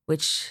Sydney,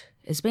 which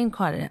has been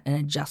quite an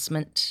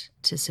adjustment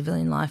to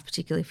civilian life,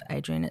 particularly for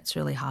Adrian. It's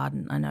really hard,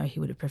 and I know he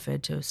would have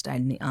preferred to have stayed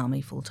in the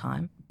Army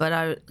full-time. But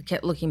I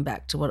kept looking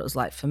back to what it was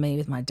like for me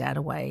with my dad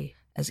away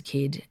as a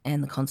kid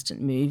and the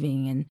constant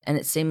moving, and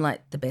it seemed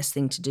like the best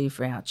thing to do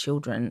for our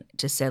children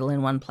to settle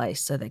in one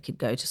place so they could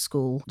go to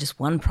school, just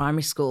one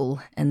primary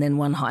school and then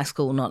one high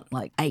school, not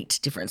like 8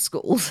 different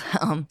schools.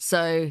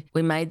 So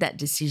we made that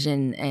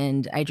decision,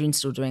 and Adrian's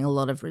still doing a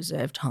lot of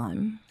reserve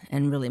time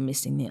and really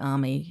missing the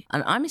Army.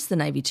 And I miss the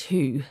Navy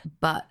too,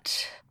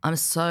 but I'm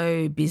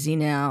so busy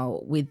now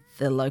with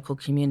the local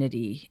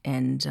community.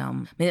 And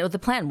the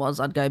plan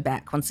was I'd go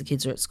back once the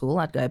kids are at school.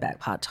 I'd go back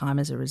part-time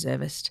as a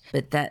reservist.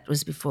 But that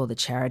was before the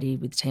charity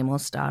with Timor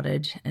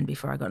started and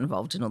before I got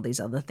involved in all these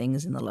other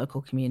things in the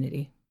local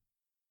community.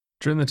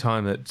 During the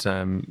time that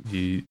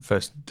you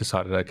first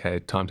decided, okay,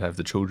 time to have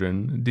the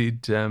children,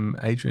 did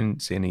Adrian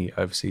see any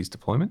overseas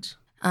deployments?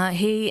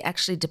 He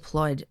actually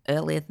deployed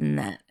earlier than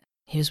that.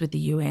 He was with the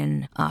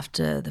UN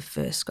after the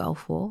first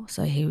Gulf War,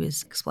 so he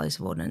was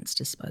explosive ordnance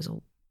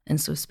disposal and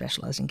sort of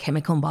specialised in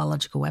chemical and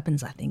biological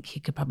weapons, I think.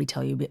 He could probably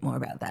tell you a bit more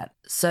about that.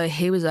 So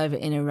he was over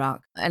in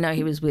Iraq. I know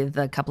he was with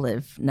a couple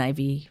of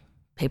Navy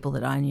people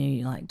that I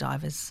knew, like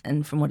divers,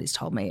 and from what he's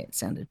told me, it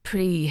sounded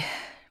pretty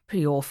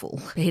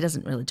awful. But he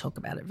doesn't really talk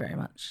about it very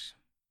much.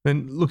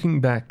 Then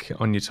looking back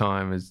on your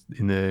time as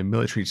in the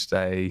military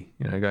today,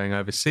 going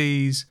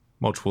overseas,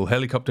 multiple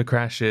helicopter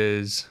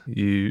crashes,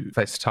 you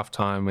faced a tough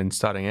time when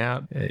starting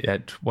out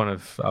at one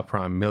of our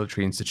prime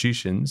military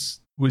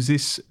institutions. Was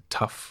this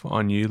tough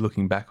on you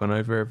looking back on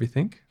over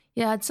everything?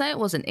 Yeah, I'd say it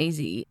wasn't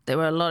easy. There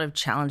were a lot of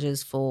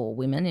challenges for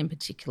women, in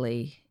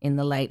particularly in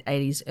the late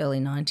 80s, early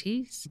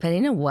 90s. But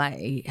in a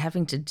way,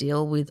 having to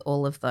deal with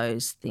all of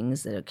those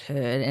things that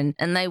occurred,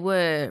 and they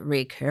were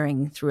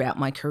reoccurring throughout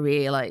my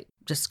career, like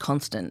just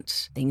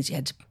constant things you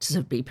had to sort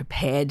of be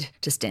prepared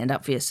to stand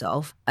up for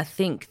yourself. I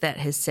think that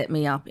has set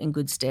me up in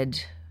good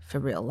stead for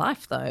real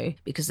life, though,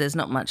 because there's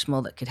not much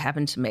more that could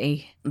happen to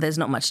me. There's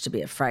not much to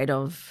be afraid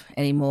of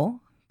anymore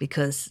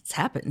because it's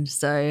happened.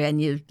 So,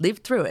 and you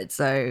lived through it.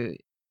 So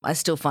I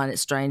still find it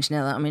strange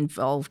now that I'm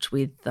involved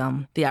with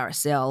the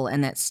RSL,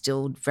 and that's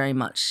still very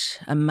much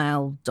a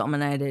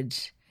male-dominated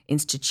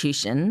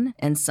institution,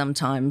 and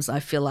sometimes I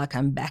feel like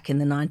I'm back in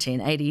the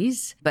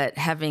 1980s. But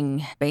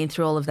having been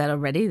through all of that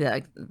already,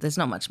 there's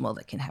not much more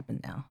that can happen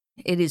now.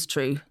 It is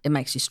true. It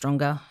makes you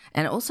stronger,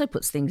 and it also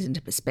puts things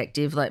into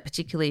perspective, like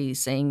particularly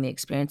seeing the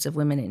experience of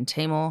women in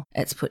Timor.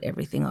 It's put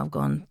everything I've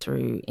gone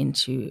through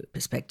into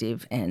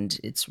perspective, and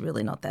it's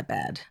really not that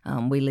bad.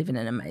 We live in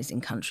an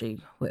amazing country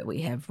where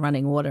we have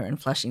running water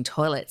and flushing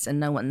toilets, and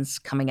no one's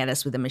coming at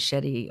us with a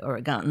machete or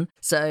a gun.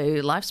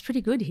 So life's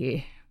pretty good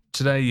here.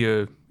 Today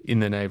you're in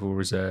the Naval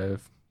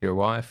Reserve. you're a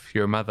wife,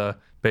 you're a mother,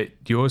 but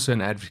you're also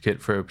an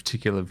advocate for a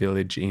particular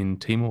village in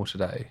Timor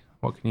today.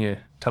 What can you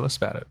tell us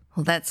about it?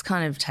 Well, that's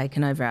kind of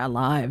taken over our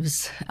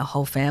lives, our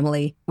whole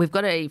family. We've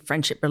got a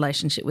friendship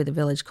relationship with a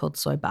village called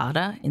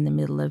Soibara in the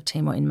middle of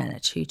Timor in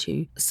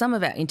Manatutu. Some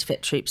of our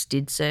Intervet troops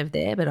did serve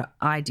there, but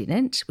I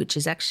didn't, which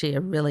is actually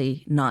a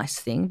really nice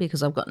thing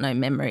because I've got no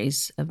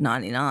memories of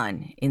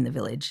 99 in the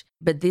village.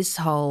 But this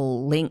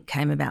whole link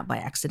came about by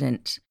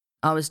accident.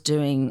 I was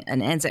doing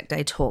an Anzac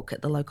Day talk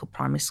at the local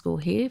primary school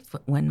here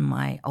when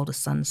my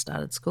oldest son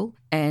started school,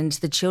 and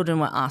the children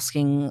were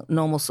asking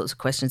normal sorts of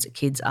questions that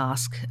kids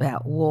ask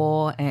about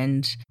war,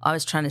 and I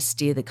was trying to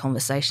steer the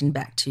conversation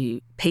back to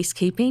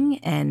peacekeeping,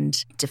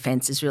 and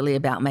defence is really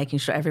about making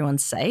sure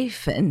everyone's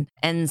safe.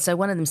 And so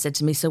one of them said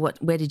to me, so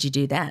where did you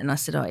do that? And I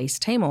said,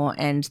 East Timor,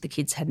 and the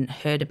kids hadn't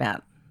heard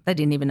about. They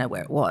didn't even know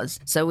where it was.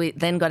 So we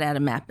then got out a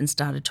map and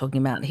started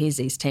talking about, here's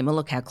East Timor,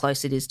 look how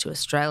close it is to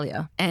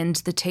Australia. And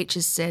the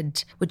teachers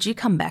said, would you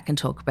come back and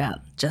talk about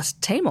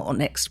just Timor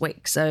next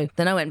week? So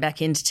then I went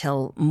back in to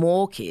tell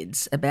more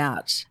kids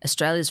about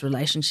Australia's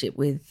relationship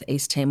with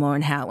East Timor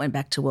and how it went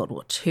back to World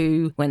War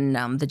II when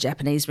the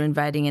Japanese were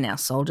invading and our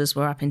soldiers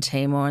were up in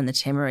Timor, and the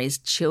Timorese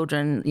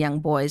children, young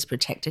boys,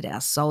 protected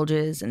our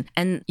soldiers.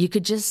 And you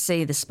could just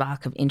see the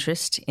spark of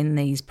interest in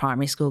these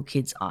primary school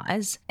kids'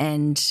 eyes.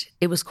 And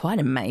it was quite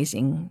amazing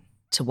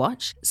to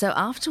watch. So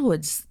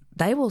afterwards,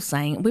 they were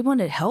saying, we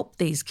want to help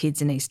these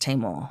kids in East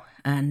Timor.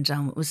 And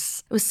it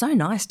was so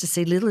nice to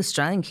see little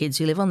Australian kids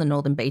who live on the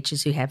northern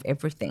beaches who have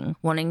everything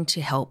wanting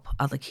to help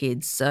other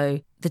kids.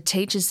 So the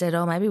teachers said,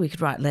 maybe we could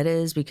write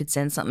letters, we could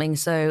send something.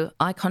 So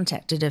I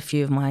contacted a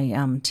few of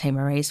my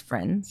Timorese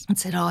friends and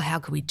said, how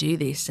could we do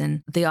this?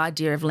 And the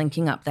idea of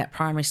linking up that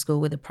primary school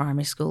with a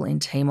primary school in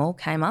Timor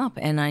came up.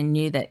 And I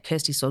knew that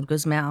Kirsty Sword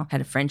Guzmau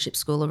had a friendship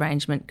school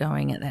arrangement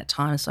going at that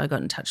time. So I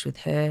got in touch with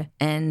her.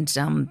 And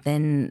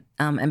then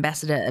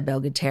Ambassador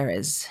Abel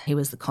Gutierrez, he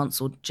was the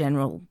Consul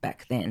General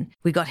back then.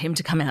 We got him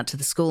to come out to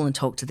the school and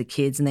talk to the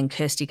kids. And then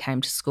Kirsty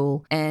came to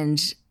school,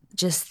 and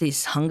just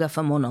this hunger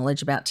for more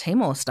knowledge about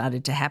Timor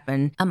started to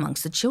happen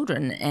amongst the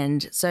children.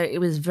 And so it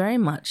was very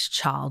much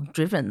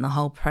child-driven, the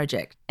whole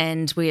project.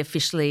 And we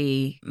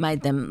officially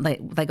made them,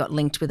 they got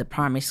linked with a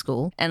primary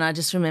school. And I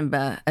just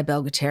remember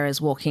Abel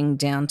Gutierrez walking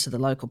down to the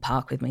local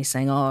park with me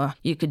saying,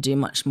 you could do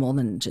much more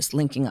than just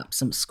linking up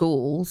some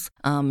schools.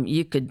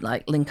 You could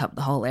link up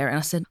the whole area. And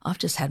I said, I've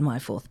just had my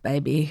fourth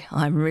baby.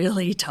 I'm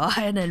really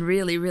tired and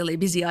really, really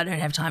busy. I don't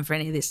have time for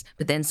any of this.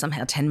 But then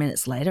somehow 10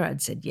 minutes later,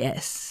 I'd said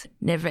yes,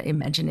 never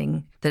imagining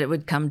that it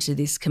would come to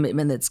this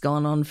commitment that's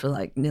gone on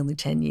for nearly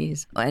 10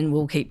 years, and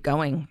we'll keep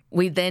going.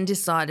 We then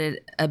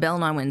decided, Abel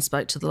and I went and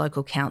spoke to the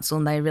local council,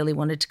 and they really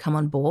wanted to come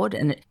on board,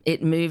 and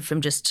it moved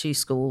from just 2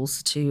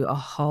 schools to a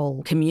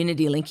whole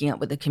community linking up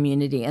with the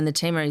community. And the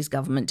Timorese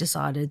government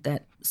decided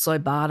that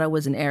Soibara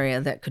was an area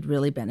that could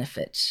really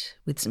benefit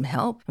with some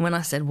help. And when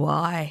I said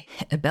why,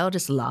 Abel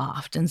just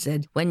laughed and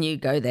said, when you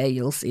go there,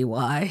 you'll see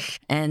why.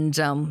 And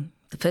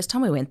the first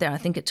time we went there, I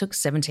think it took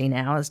 17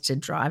 hours to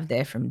drive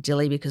there from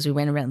Dili because we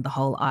went around the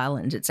whole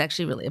island. It's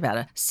actually really about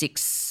a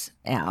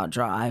 6-hour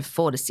drive,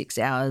 4 to 6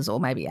 hours, or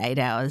maybe 8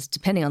 hours,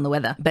 depending on the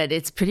weather. But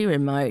it's pretty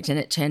remote, and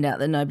it turned out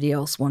that nobody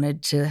else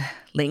wanted to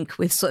link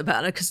with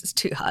Soibara because it's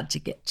too hard to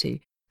get to.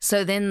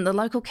 So then the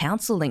local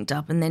council linked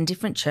up, and then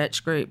different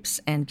church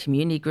groups and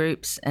community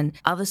groups and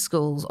other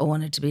schools all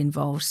wanted to be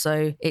involved.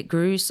 So it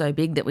grew so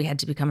big that we had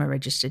to become a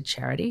registered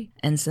charity.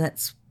 And so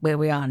that's where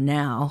we are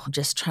now,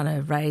 just trying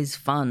to raise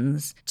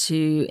funds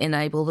to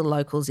enable the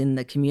locals in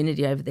the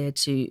community over there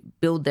to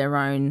build their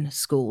own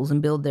schools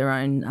and build their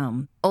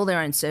own all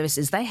their own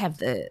services. They have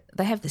the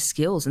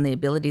skills and the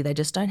ability. They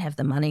just don't have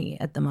the money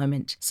at the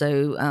moment.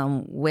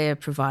 So we're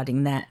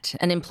providing that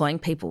and employing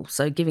people.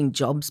 So giving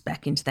jobs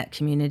back into that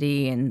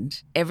community,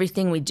 and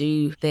everything we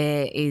do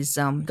there is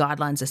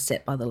guidelines are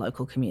set by the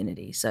local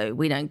community. So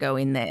we don't go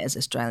in there as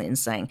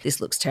Australians saying, this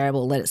looks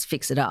terrible, let us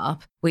fix it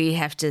up. We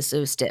have to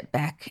sort of step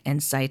back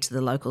and say to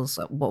the locals,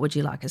 what would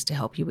you like us to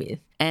help you with?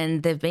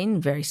 And they've been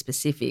very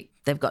specific.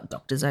 They've got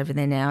doctors over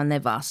there now, and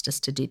they've asked us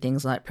to do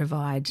things like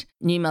provide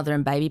new mother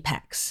and baby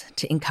packs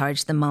to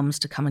encourage the mums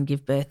to come and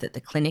give birth at the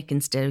clinic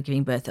instead of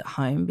giving birth at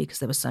home because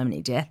there were so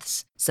many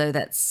deaths. So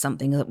that's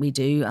something that we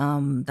do.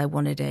 They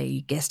wanted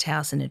a guest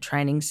house and a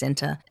training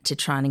centre to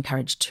try and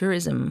encourage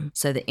tourism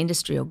so the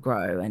industry will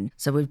grow. And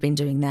so we've been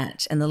doing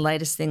that. And the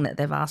latest thing that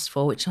they've asked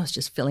for, which I was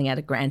just filling out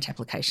a grant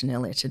application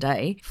earlier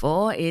today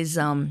for, is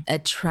a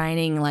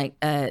training, like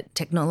a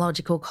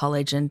technological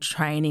college and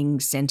training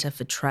centre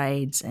for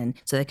trades, and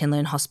so they can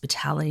learn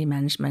hospitality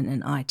management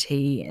and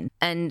IT.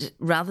 And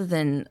rather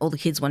than all the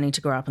kids wanting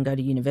to grow up and go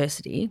to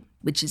university,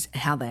 which is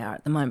how they are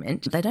at the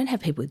moment, they don't have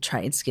people with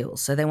trade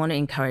skills. So they want to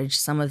encourage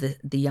some of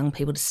the young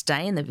people to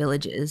stay in the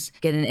villages,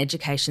 get an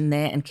education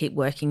there and keep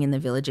working in the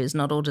villages,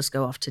 not all just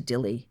go off to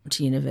Dili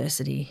to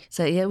university.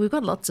 So yeah, we've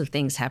got lots of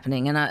things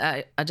happening. And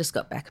I just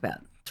got back about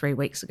 3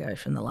 weeks ago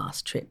from the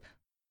last trip.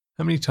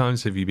 How many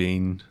times have you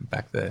been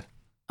back there?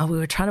 Oh, we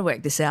were trying to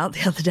work this out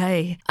the other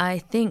day. I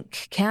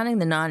think counting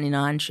the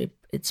 99 trip,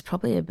 it's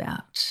probably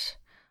about,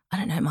 I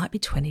don't know, it might be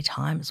 20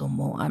 times or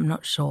more. I'm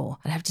not sure.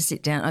 I'd have to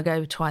sit down. I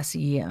go twice a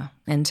year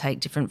and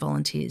take different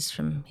volunteers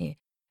from here.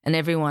 And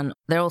everyone,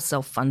 they're all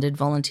self-funded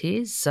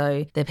volunteers.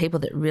 So they're people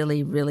that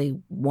really,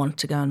 really want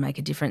to go and make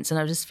a difference. And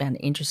I just found it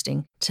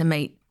interesting to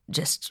meet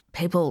just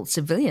people,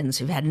 civilians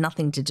who've had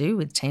nothing to do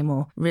with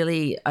Timor,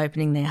 really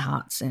opening their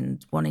hearts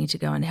and wanting to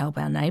go and help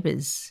our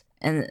neighbours.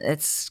 And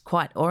it's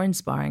quite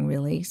awe-inspiring,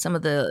 really. Some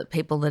of the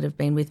people that have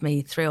been with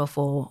me 3 or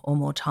 4 or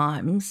more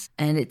times,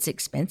 and it's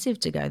expensive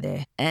to go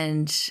there.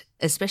 And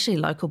especially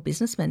local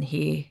businessmen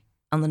here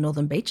on the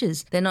Northern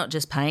Beaches, they're not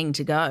just paying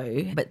to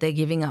go, but they're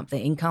giving up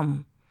their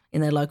income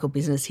in their local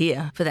business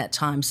here for that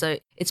time. So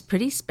it's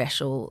pretty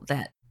special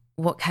that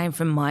what came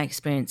from my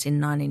experience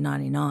in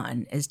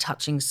 1999 is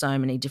touching so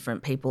many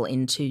different people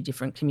in 2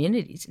 different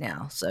communities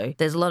now. So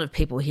there's a lot of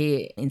people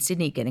here in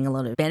Sydney getting a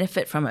lot of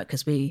benefit from it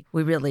because we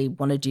really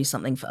want to do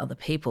something for other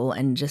people,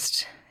 and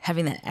just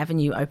having that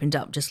avenue opened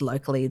up just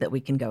locally that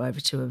we can go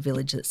over to a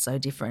village that's so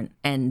different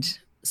and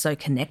so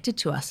connected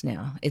to us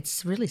now.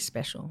 It's really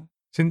special.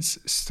 Since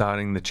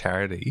starting the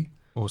charity,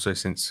 also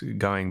since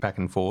going back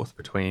and forth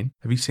between,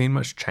 have you seen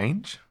much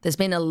change? There's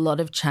been a lot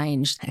of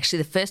change.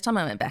 Actually, the first time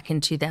I went back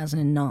in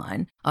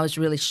 2009, I was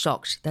really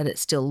shocked that it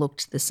still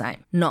looked the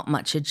same. Not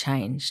much had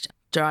changed.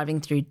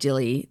 Driving through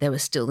Dili, there were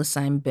still the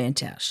same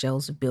burnt out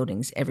shells of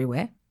buildings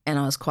everywhere. And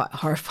I was quite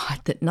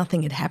horrified that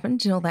nothing had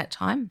happened in all that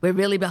time. We're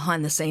really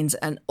behind the scenes,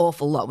 an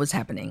awful lot was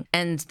happening.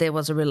 And there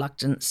was a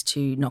reluctance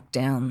to knock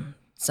down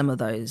some of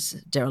those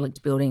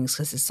derelict buildings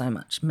because there's so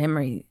much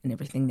memory and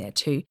everything there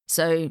too.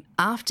 So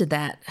after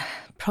that,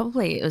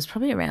 it was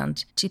probably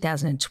around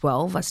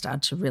 2012, I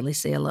started to really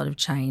see a lot of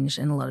change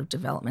and a lot of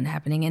development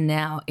happening. And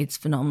now it's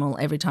phenomenal.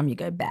 Every time you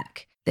go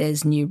back,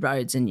 there's new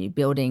roads and new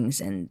buildings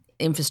and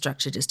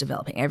infrastructure just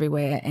developing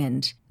everywhere.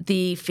 And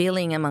the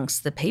feeling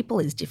amongst the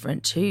people is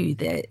different too.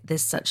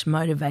 There's such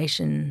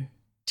motivation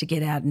to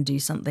get out and do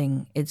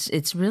something.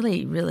 It's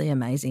really, really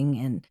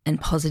amazing and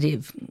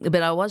positive.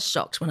 But I was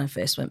shocked when I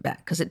first went back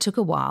because it took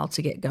a while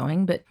to get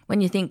going. But when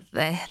you think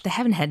they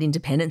haven't had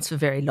independence for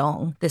very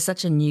long, they're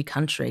such a new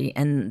country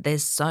and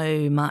there's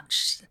so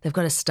much, they've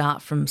got to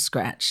start from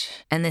scratch.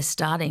 And they're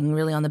starting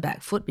really on the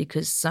back foot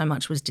because so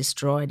much was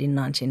destroyed in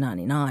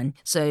 1999.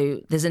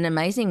 So there's an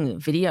amazing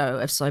video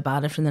of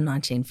Soibara from the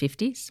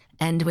 1950s.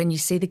 And when you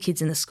see the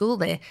kids in the school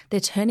there, they're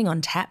turning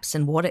on taps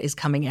and water is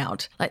coming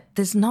out. Like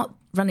there's not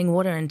running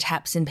water and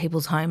taps in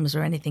people's homes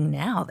or anything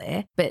now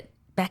there, but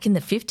back in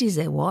the 50s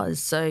there was.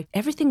 So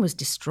everything was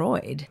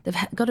destroyed. They've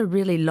got a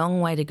really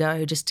long way to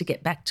go just to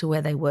get back to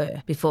where they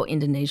were before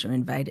Indonesia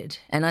invaded.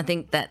 And I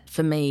think that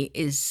for me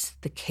is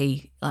the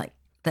key, like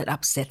that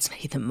upsets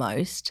me the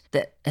most,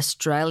 that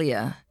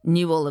Australia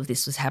knew all of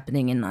this was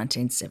happening in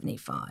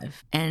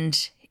 1975.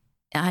 And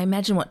I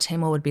imagine what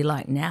Timor would be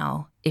like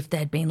now if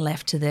they'd been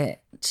left to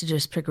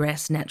just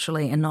progress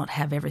naturally and not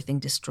have everything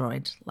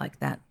destroyed like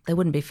that. They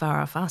wouldn't be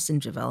far off us in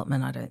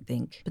development, I don't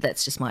think. But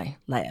that's just my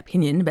lay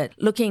opinion. But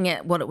looking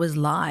at what it was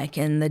like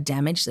and the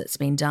damage that's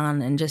been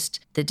done and just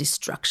the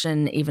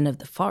destruction even of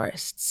the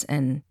forests,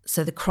 and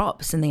so the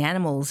crops and the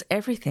animals,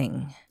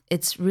 everything.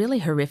 It's really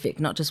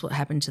horrific, not just what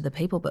happened to the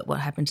people, but what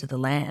happened to the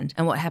land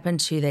and what happened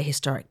to their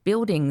historic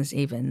buildings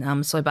even.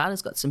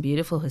 Soibara's got some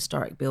beautiful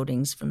historic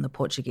buildings from the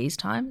Portuguese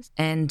times,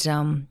 and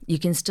you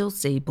can still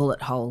see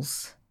bullet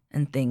holes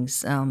and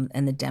things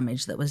and the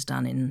damage that was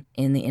done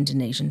in the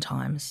Indonesian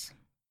times.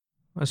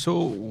 I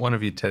saw one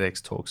of your TEDx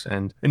talks,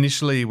 and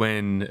initially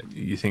when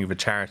you think of a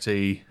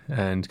charity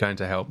and going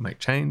to help make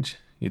change,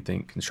 you'd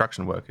think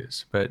construction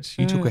workers, but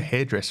you took a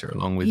hairdresser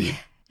along with you.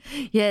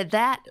 Yeah,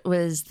 that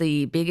was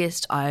the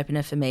biggest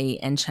eye-opener for me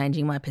and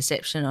changing my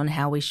perception on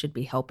how we should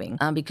be helping.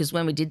 Because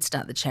when we did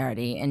start the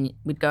charity and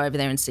we'd go over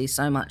there and see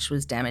so much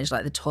was damaged,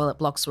 like the toilet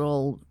blocks were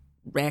all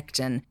wrecked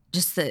and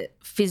just the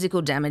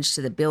physical damage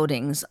to the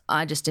buildings,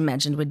 I just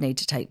imagined we'd need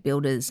to take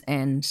builders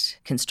and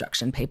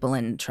construction people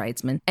and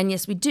tradesmen. And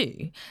yes, we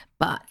do.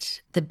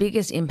 But the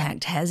biggest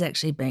impact has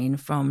actually been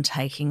from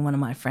taking one of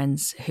my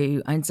friends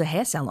who owns a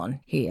hair salon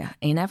here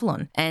in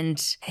Avalon.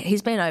 And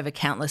he's been over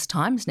countless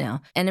times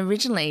now. And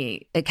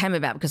originally it came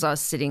about because I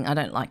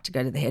don't like to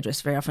go to the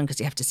hairdresser very often because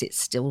you have to sit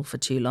still for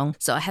too long.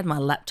 So I had my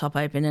laptop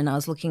open and I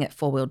was looking at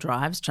 4-wheel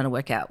drives, trying to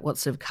work out what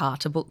sort of car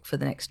to book for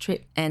the next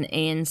trip. And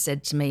Ian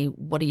said to me,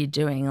 "What are you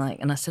doing?"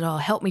 And I said, "Oh,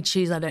 help me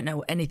choose. I don't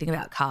know anything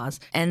about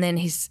cars." And then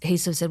he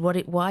sort of said,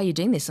 "Why are you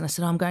doing this?" And I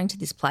said, "I'm going to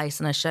this place."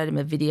 And I showed him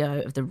a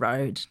video of the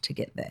road to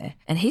get there.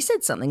 And he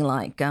said something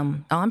like, "Oh,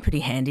 I'm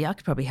pretty handy. I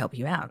could probably help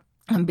you out.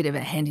 I'm a bit of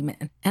a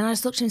handyman." And I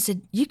just looked at him and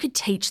said, "You could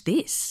teach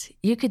this.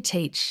 You could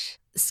teach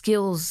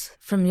skills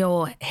from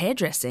your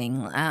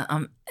hairdressing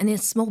and your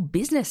small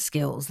business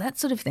skills, that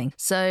sort of thing."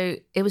 So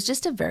it was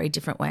just a very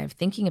different way of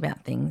thinking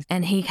about things.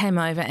 And he came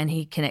over and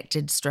he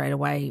connected straight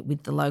away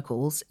with the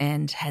locals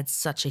and had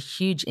such a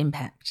huge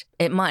impact.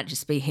 It might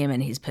just be him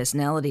and his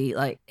personality.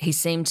 Like he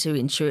seemed to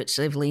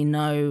intuitively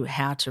know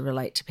how to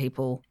relate to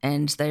people,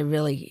 and they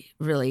really,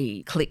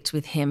 really clicked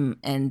with him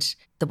and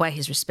the way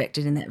he's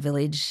respected in that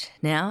village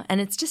now.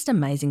 And it's just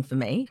amazing for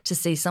me to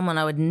see someone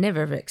I would never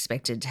have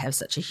expected to have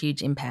such a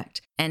huge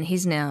impact and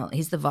he's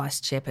the vice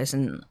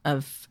chairperson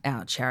of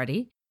our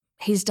charity.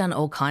 He's done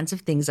all kinds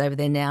of things over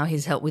there now.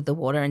 He's helped with the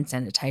water and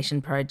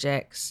sanitation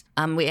projects.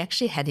 We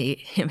actually had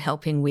him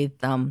helping with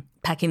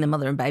packing the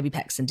mother and baby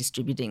packs and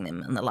distributing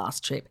them on the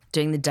last trip,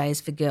 doing the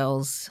Days for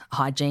Girls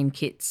hygiene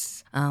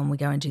kits. We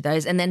go and do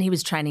those. And then he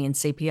was training in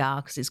CPR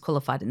because he's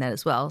qualified in that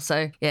as well.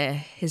 So, yeah,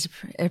 he's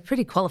a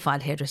pretty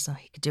qualified hairdresser.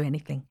 He could do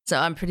anything. So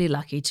I'm pretty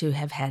lucky to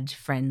have had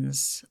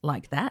friends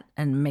like that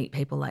and meet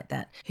people like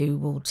that who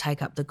will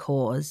take up the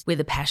cause with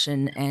a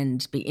passion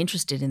and be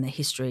interested in the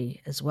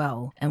history as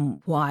well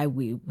and why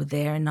we were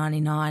there in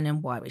 99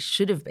 and why we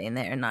should have been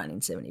there in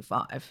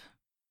 1975.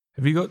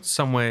 Have you got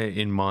somewhere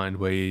in mind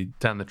where you,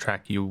 down the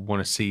track you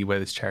want to see where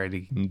this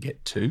charity can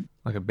get to,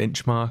 like a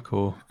benchmark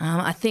or?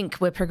 I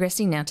think we're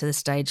progressing now to the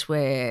stage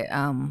where,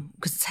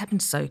 because it's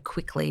happened so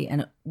quickly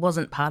and it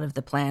wasn't part of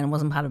the plan, it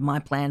wasn't part of my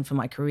plan for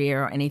my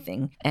career or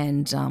anything,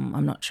 and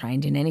I'm not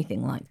trained in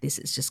anything like this.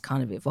 It's just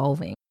kind of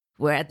evolving.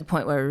 We're at the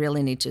point where we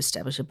really need to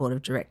establish a board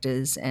of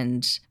directors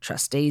and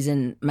trustees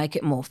and make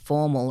it more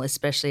formal,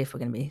 especially if we're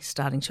going to be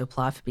starting to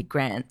apply for big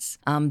grants.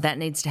 That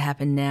needs to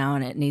happen now,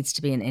 and it needs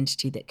to be an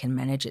entity that can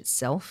manage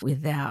itself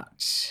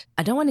without...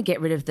 I don't want to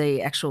get rid of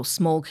the actual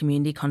small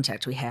community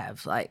contact we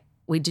have. Like,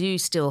 we do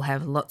still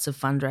have lots of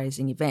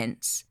fundraising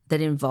events that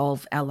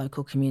involve our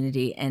local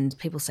community, and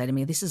people say to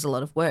me, this is a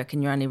lot of work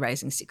and you're only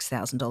raising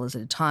 $6,000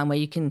 at a time, where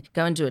you can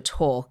go and do a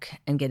talk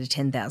and get a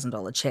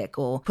 $10,000 check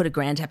or put a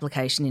grant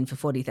application in for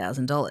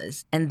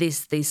 $40,000. And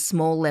these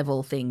small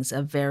level things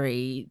are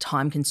very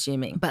time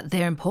consuming, but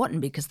they're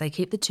important because they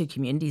keep the two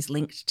communities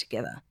linked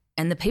together.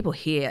 And the people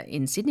here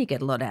in Sydney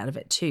get a lot out of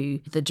it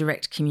too. The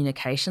direct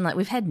communication, like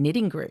we've had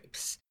knitting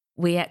groups.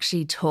 We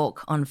actually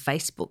talk on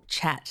Facebook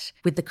chat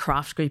with the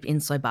craft group in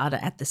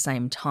Soibata at the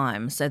same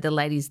time. So the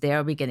ladies there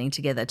will be getting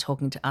together,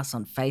 talking to us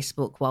on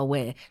Facebook while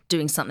we're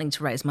doing something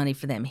to raise money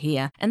for them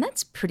here. And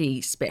that's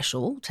pretty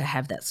special to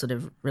have that sort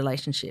of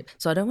relationship.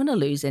 So I don't want to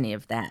lose any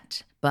of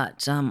that.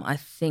 But I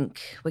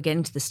think we're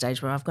getting to the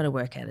stage where I've got to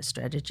work out a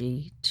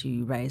strategy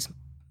to raise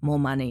more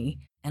money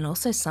and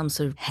also some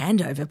sort of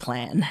handover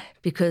plan,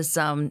 because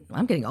I'm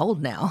getting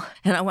old now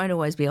and I won't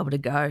always be able to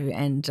go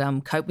and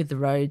cope with the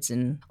roads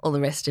and all the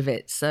rest of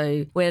it.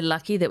 So we're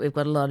lucky that we've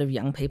got a lot of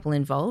young people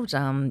involved.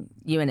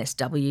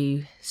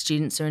 UNSW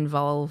students are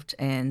involved,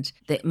 and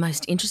the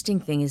most interesting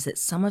thing is that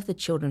some of the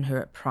children who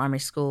are at primary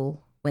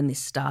school when this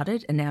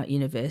started are now at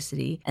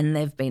university, and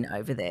they've been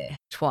over there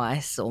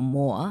twice or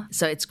more.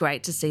 So it's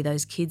great to see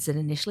those kids that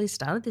initially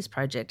started this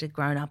project have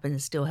grown up and are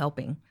still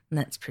helping, and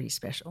that's pretty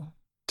special.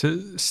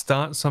 To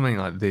start something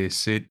like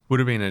this, it would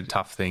have been a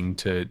tough thing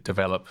to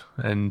develop.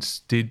 And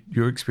did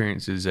your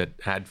experiences at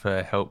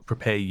ADFA help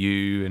prepare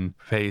you and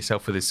prepare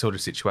yourself for this sort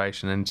of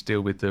situation and to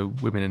deal with the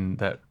women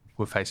that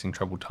were facing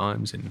troubled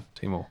times in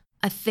Timor?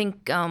 I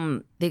think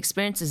the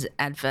experiences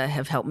at ADFA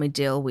have helped me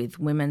deal with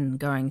women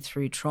going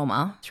through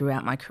trauma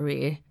throughout my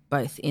career,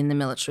 both in the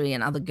military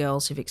and other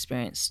girls who've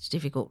experienced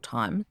difficult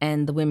time,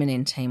 and the women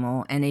in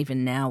Timor, and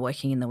even now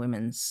working in the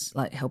women's,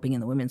 like helping in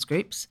the women's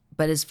groups.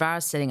 But as far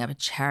as setting up a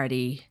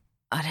charity,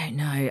 I don't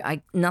know.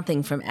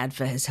 Nothing from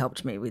ADFA has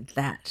helped me with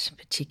that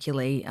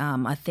particularly.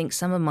 I think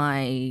some of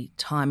my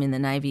time in the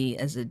Navy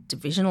as a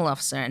divisional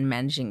officer and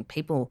managing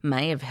people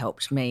may have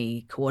helped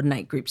me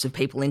coordinate groups of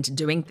people into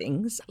doing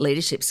things.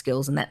 Leadership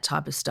skills and that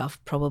type of stuff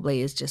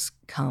probably has just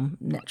come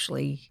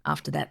naturally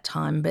after that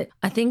time. But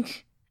I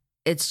think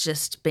it's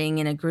just being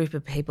in a group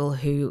of people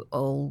who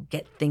all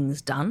get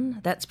things done.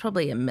 That's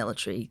probably a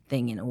military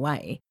thing in a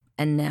way.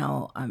 And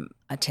now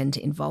I tend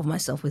to involve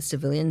myself with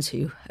civilians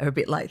who are a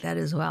bit like that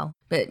as well.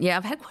 But yeah,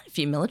 I've had quite a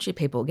few military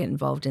people get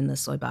involved in the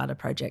Soibata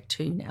project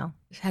too now.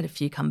 I've had a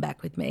few come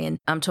back with me, and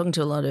I'm talking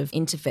to a lot of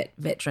Interfet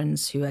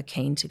veterans who are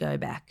keen to go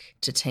back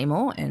to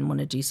Timor and want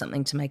to do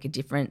something to make a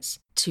difference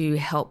to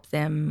help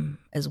them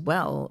as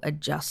well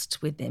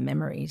adjust with their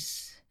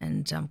memories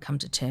and come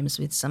to terms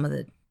with some of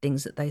the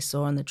things that they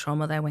saw and the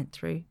trauma they went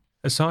through.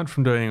 Aside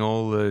from doing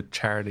all the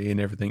charity and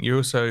everything, you're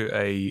also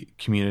a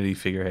community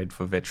figurehead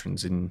for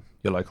veterans in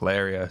your local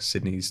area,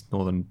 Sydney's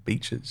Northern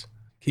Beaches.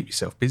 Keep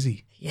yourself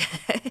busy. Yeah,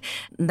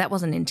 that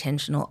wasn't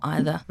intentional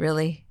either,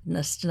 really.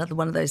 Just another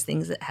one of those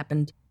things that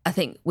happened. I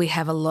think we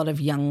have a lot of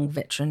young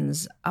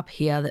veterans up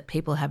here that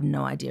people have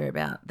no idea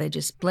about. They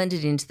just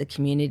blended into the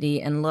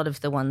community, and a lot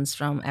of the ones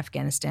from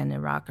Afghanistan and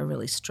Iraq are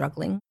really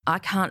struggling. I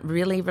can't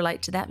really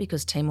relate to that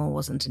because Timor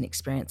wasn't an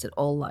experience at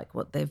all like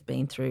what they've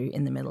been through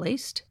in the Middle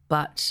East.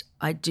 But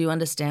I do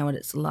understand what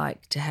it's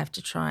like to have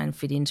to try and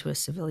fit into a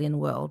civilian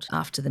world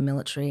after the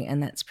military,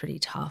 and that's pretty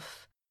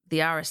tough. The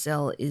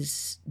RSL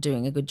is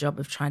doing a good job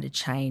of trying to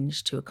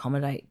change to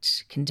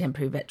accommodate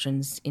contemporary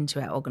veterans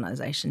into our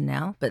organisation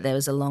now, but there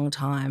was a long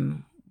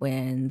time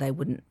when they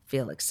wouldn't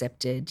feel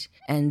accepted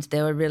and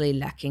they were really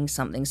lacking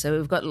something. So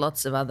we've got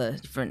lots of other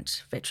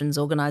different veterans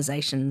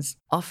organisations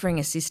offering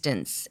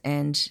assistance,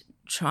 and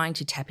trying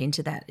to tap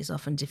into that is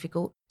often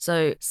difficult.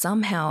 So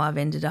somehow I've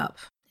ended up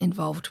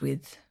involved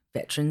with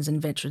veterans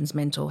and veterans'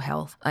 mental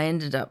health. I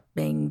ended up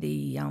being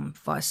the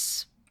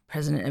vice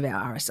president of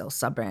our RSL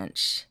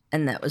sub-branch,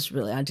 and that was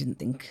really, I didn't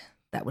think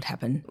that would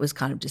happen. It was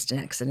kind of just an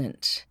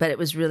accident. But it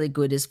was really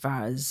good as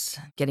far as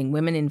getting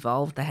women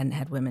involved. They hadn't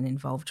had women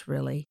involved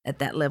really at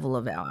that level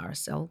of our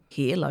RSL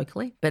here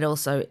locally. But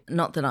also,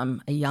 not that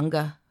I'm a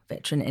younger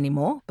veteran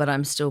anymore, but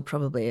I'm still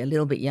probably a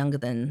little bit younger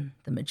than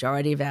the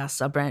majority of our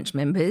sub-branch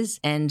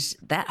members. And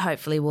that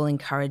hopefully will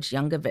encourage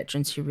younger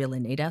veterans who really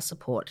need our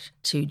support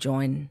to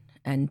join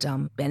and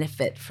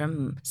benefit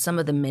from some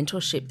of the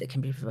mentorship that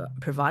can be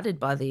provided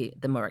by the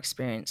more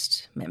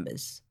experienced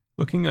members.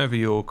 Looking over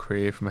your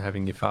career from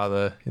having your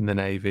father in the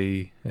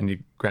Navy and your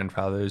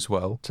grandfather as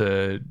well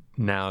to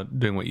now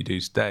doing what you do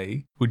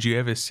today, would you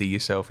ever see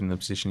yourself in the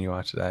position you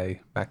are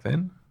today back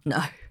then?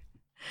 No.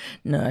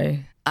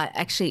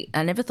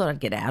 I never thought I'd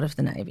get out of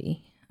the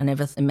Navy. I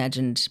never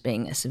imagined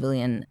being a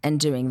civilian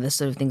and doing the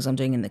sort of things I'm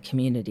doing in the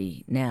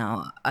community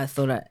now. I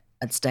thought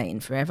I'd stay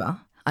in forever.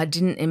 I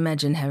didn't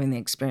imagine having the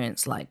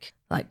experience like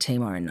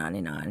Timor in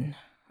 99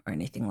 or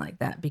anything like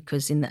that,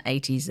 because in the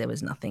 80s there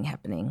was nothing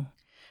happening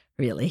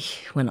really.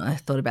 When I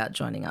thought about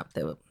joining up,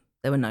 there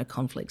were no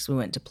conflicts. We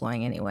weren't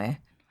deploying anywhere.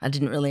 I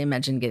didn't really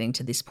imagine getting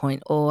to this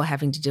point or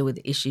having to deal with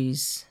the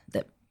issues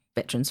that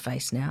veterans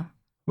face now.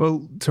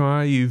 Well,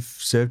 Tamara, you've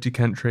served your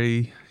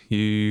country.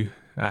 You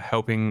are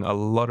helping a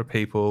lot of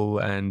people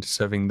and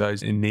serving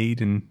those in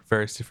need in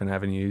various different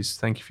avenues.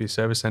 Thank you for your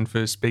service and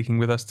for speaking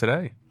with us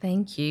today.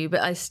 Thank you.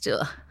 But I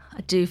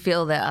do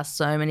feel there are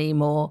so many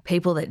more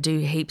people that do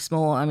heaps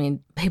more. I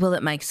mean, people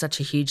that make such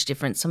a huge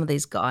difference. Some of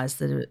these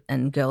guys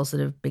and girls that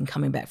have been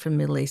coming back from the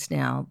Middle East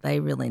now, they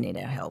really need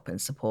our help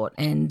and support.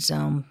 And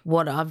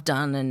what I've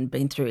done and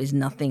been through is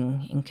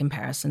nothing in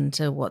comparison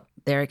to what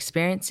they're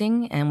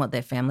experiencing and what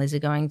their families are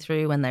going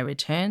through when they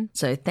return.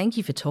 So thank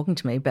you for talking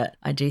to me, but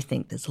I do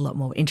think there's a lot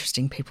more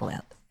interesting people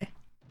out there.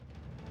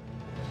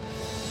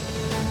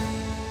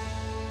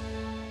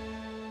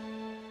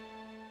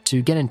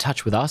 To get in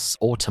touch with us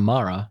or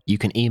Tamara, you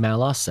can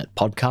email us at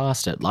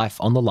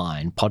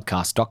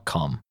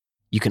podcast@lifeonthelinepodcast.com.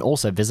 You can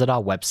also visit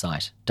our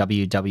website,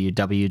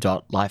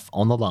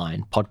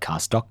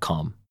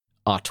 www.lifeonthelinepodcast.com.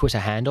 Our Twitter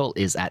handle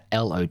is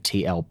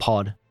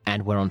 @LOTLpod,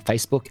 and we're on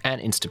Facebook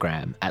and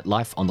Instagram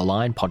 @Life on the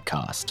Line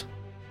Podcast.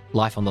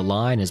 Life on the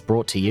Line is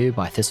brought to you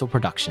by Thistle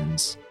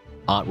Productions.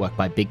 Artwork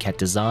by Big Cat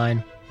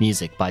Design,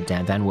 music by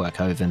Dan Van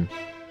Werkhoven.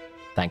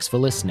 Thanks for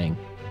listening,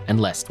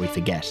 and lest we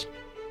forget.